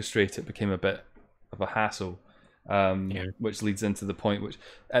orchestrate it became a bit of a hassle, which leads into the point which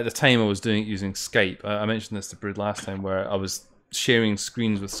at the time I was doing it using Skype. I mentioned this to Brood last time, where I was sharing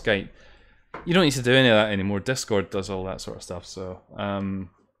screens with Skype. You don't need to do any of that anymore. Discord does all that sort of stuff. So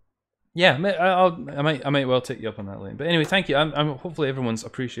yeah, I might well take you up on that, Layton. But anyway, thank you. I'm hopefully everyone's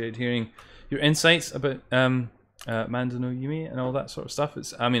appreciated hearing your insights about Mando no Yumi and all that sort of stuff.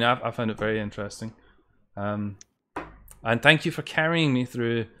 I found it very interesting. And thank you for carrying me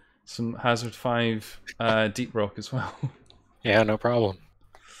through some Hazard 5 Deep Rock as well. Yeah, no problem.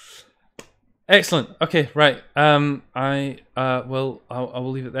 Excellent. Okay, right. I will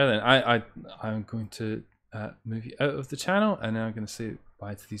leave it there then. I'm going to move you out of the channel, and now I'm going to say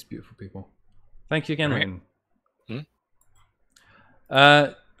bye to these beautiful people. Thank you again, Layton.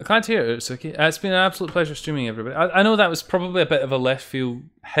 Glad to hear it, Utsuki. It's been an absolute pleasure streaming, everybody. I know that was probably a bit of a left field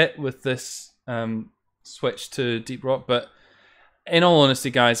hit with this switch to Deep Rock, but in all honesty,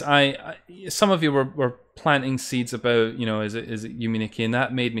 guys, some of you were planting seeds about, is it Yuminiki, and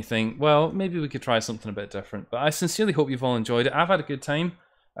that made me think, well, maybe we could try something a bit different. But I sincerely hope you've all enjoyed it. I've had a good time.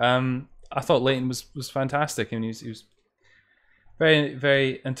 I thought Layton was fantastic, and he was very,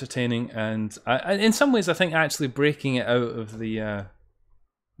 very entertaining, and in some ways, I think actually breaking it out of the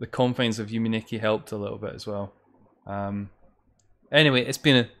confines of Yuminiki helped a little bit as well. Anyway, it's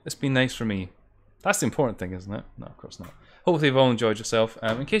been nice for me. That's the important thing, isn't it? No, of course not. Hopefully you've all enjoyed yourself.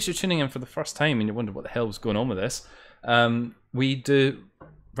 In case you're tuning in for the first time and you're wondering what the hell was going on with this, we do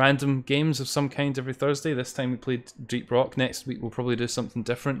random games of some kind every Thursday. This time we played Deep Rock. Next week we'll probably do something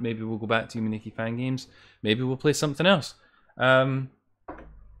different. Maybe we'll go back to Yuminiki fan games. Maybe we'll play something else.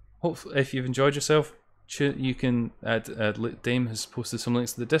 Hopefully, if you've enjoyed yourself, you can Dame has posted some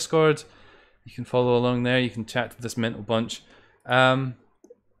links to the Discord. You can follow along there. You can chat to this mental bunch.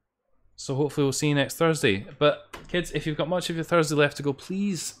 So hopefully we'll see you next Thursday. But kids, if you've got much of your Thursday left to go,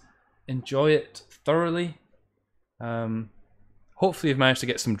 please enjoy it thoroughly. Hopefully you've managed to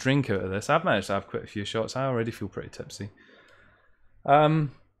get some drink out of this. I've managed to have quite a few shots. I already feel pretty tipsy.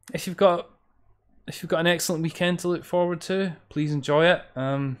 If you've got an excellent weekend to look forward to, please enjoy it.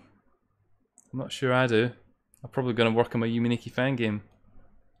 I'm not sure I do. I'm probably going to work on my Yuminiki fan game.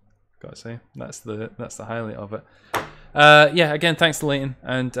 Gotta say, that's the highlight of it. Yeah, again, thanks to Layton,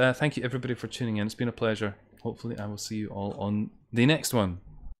 and thank you everybody for tuning in. It's been a pleasure. Hopefully I will see you all on the next one.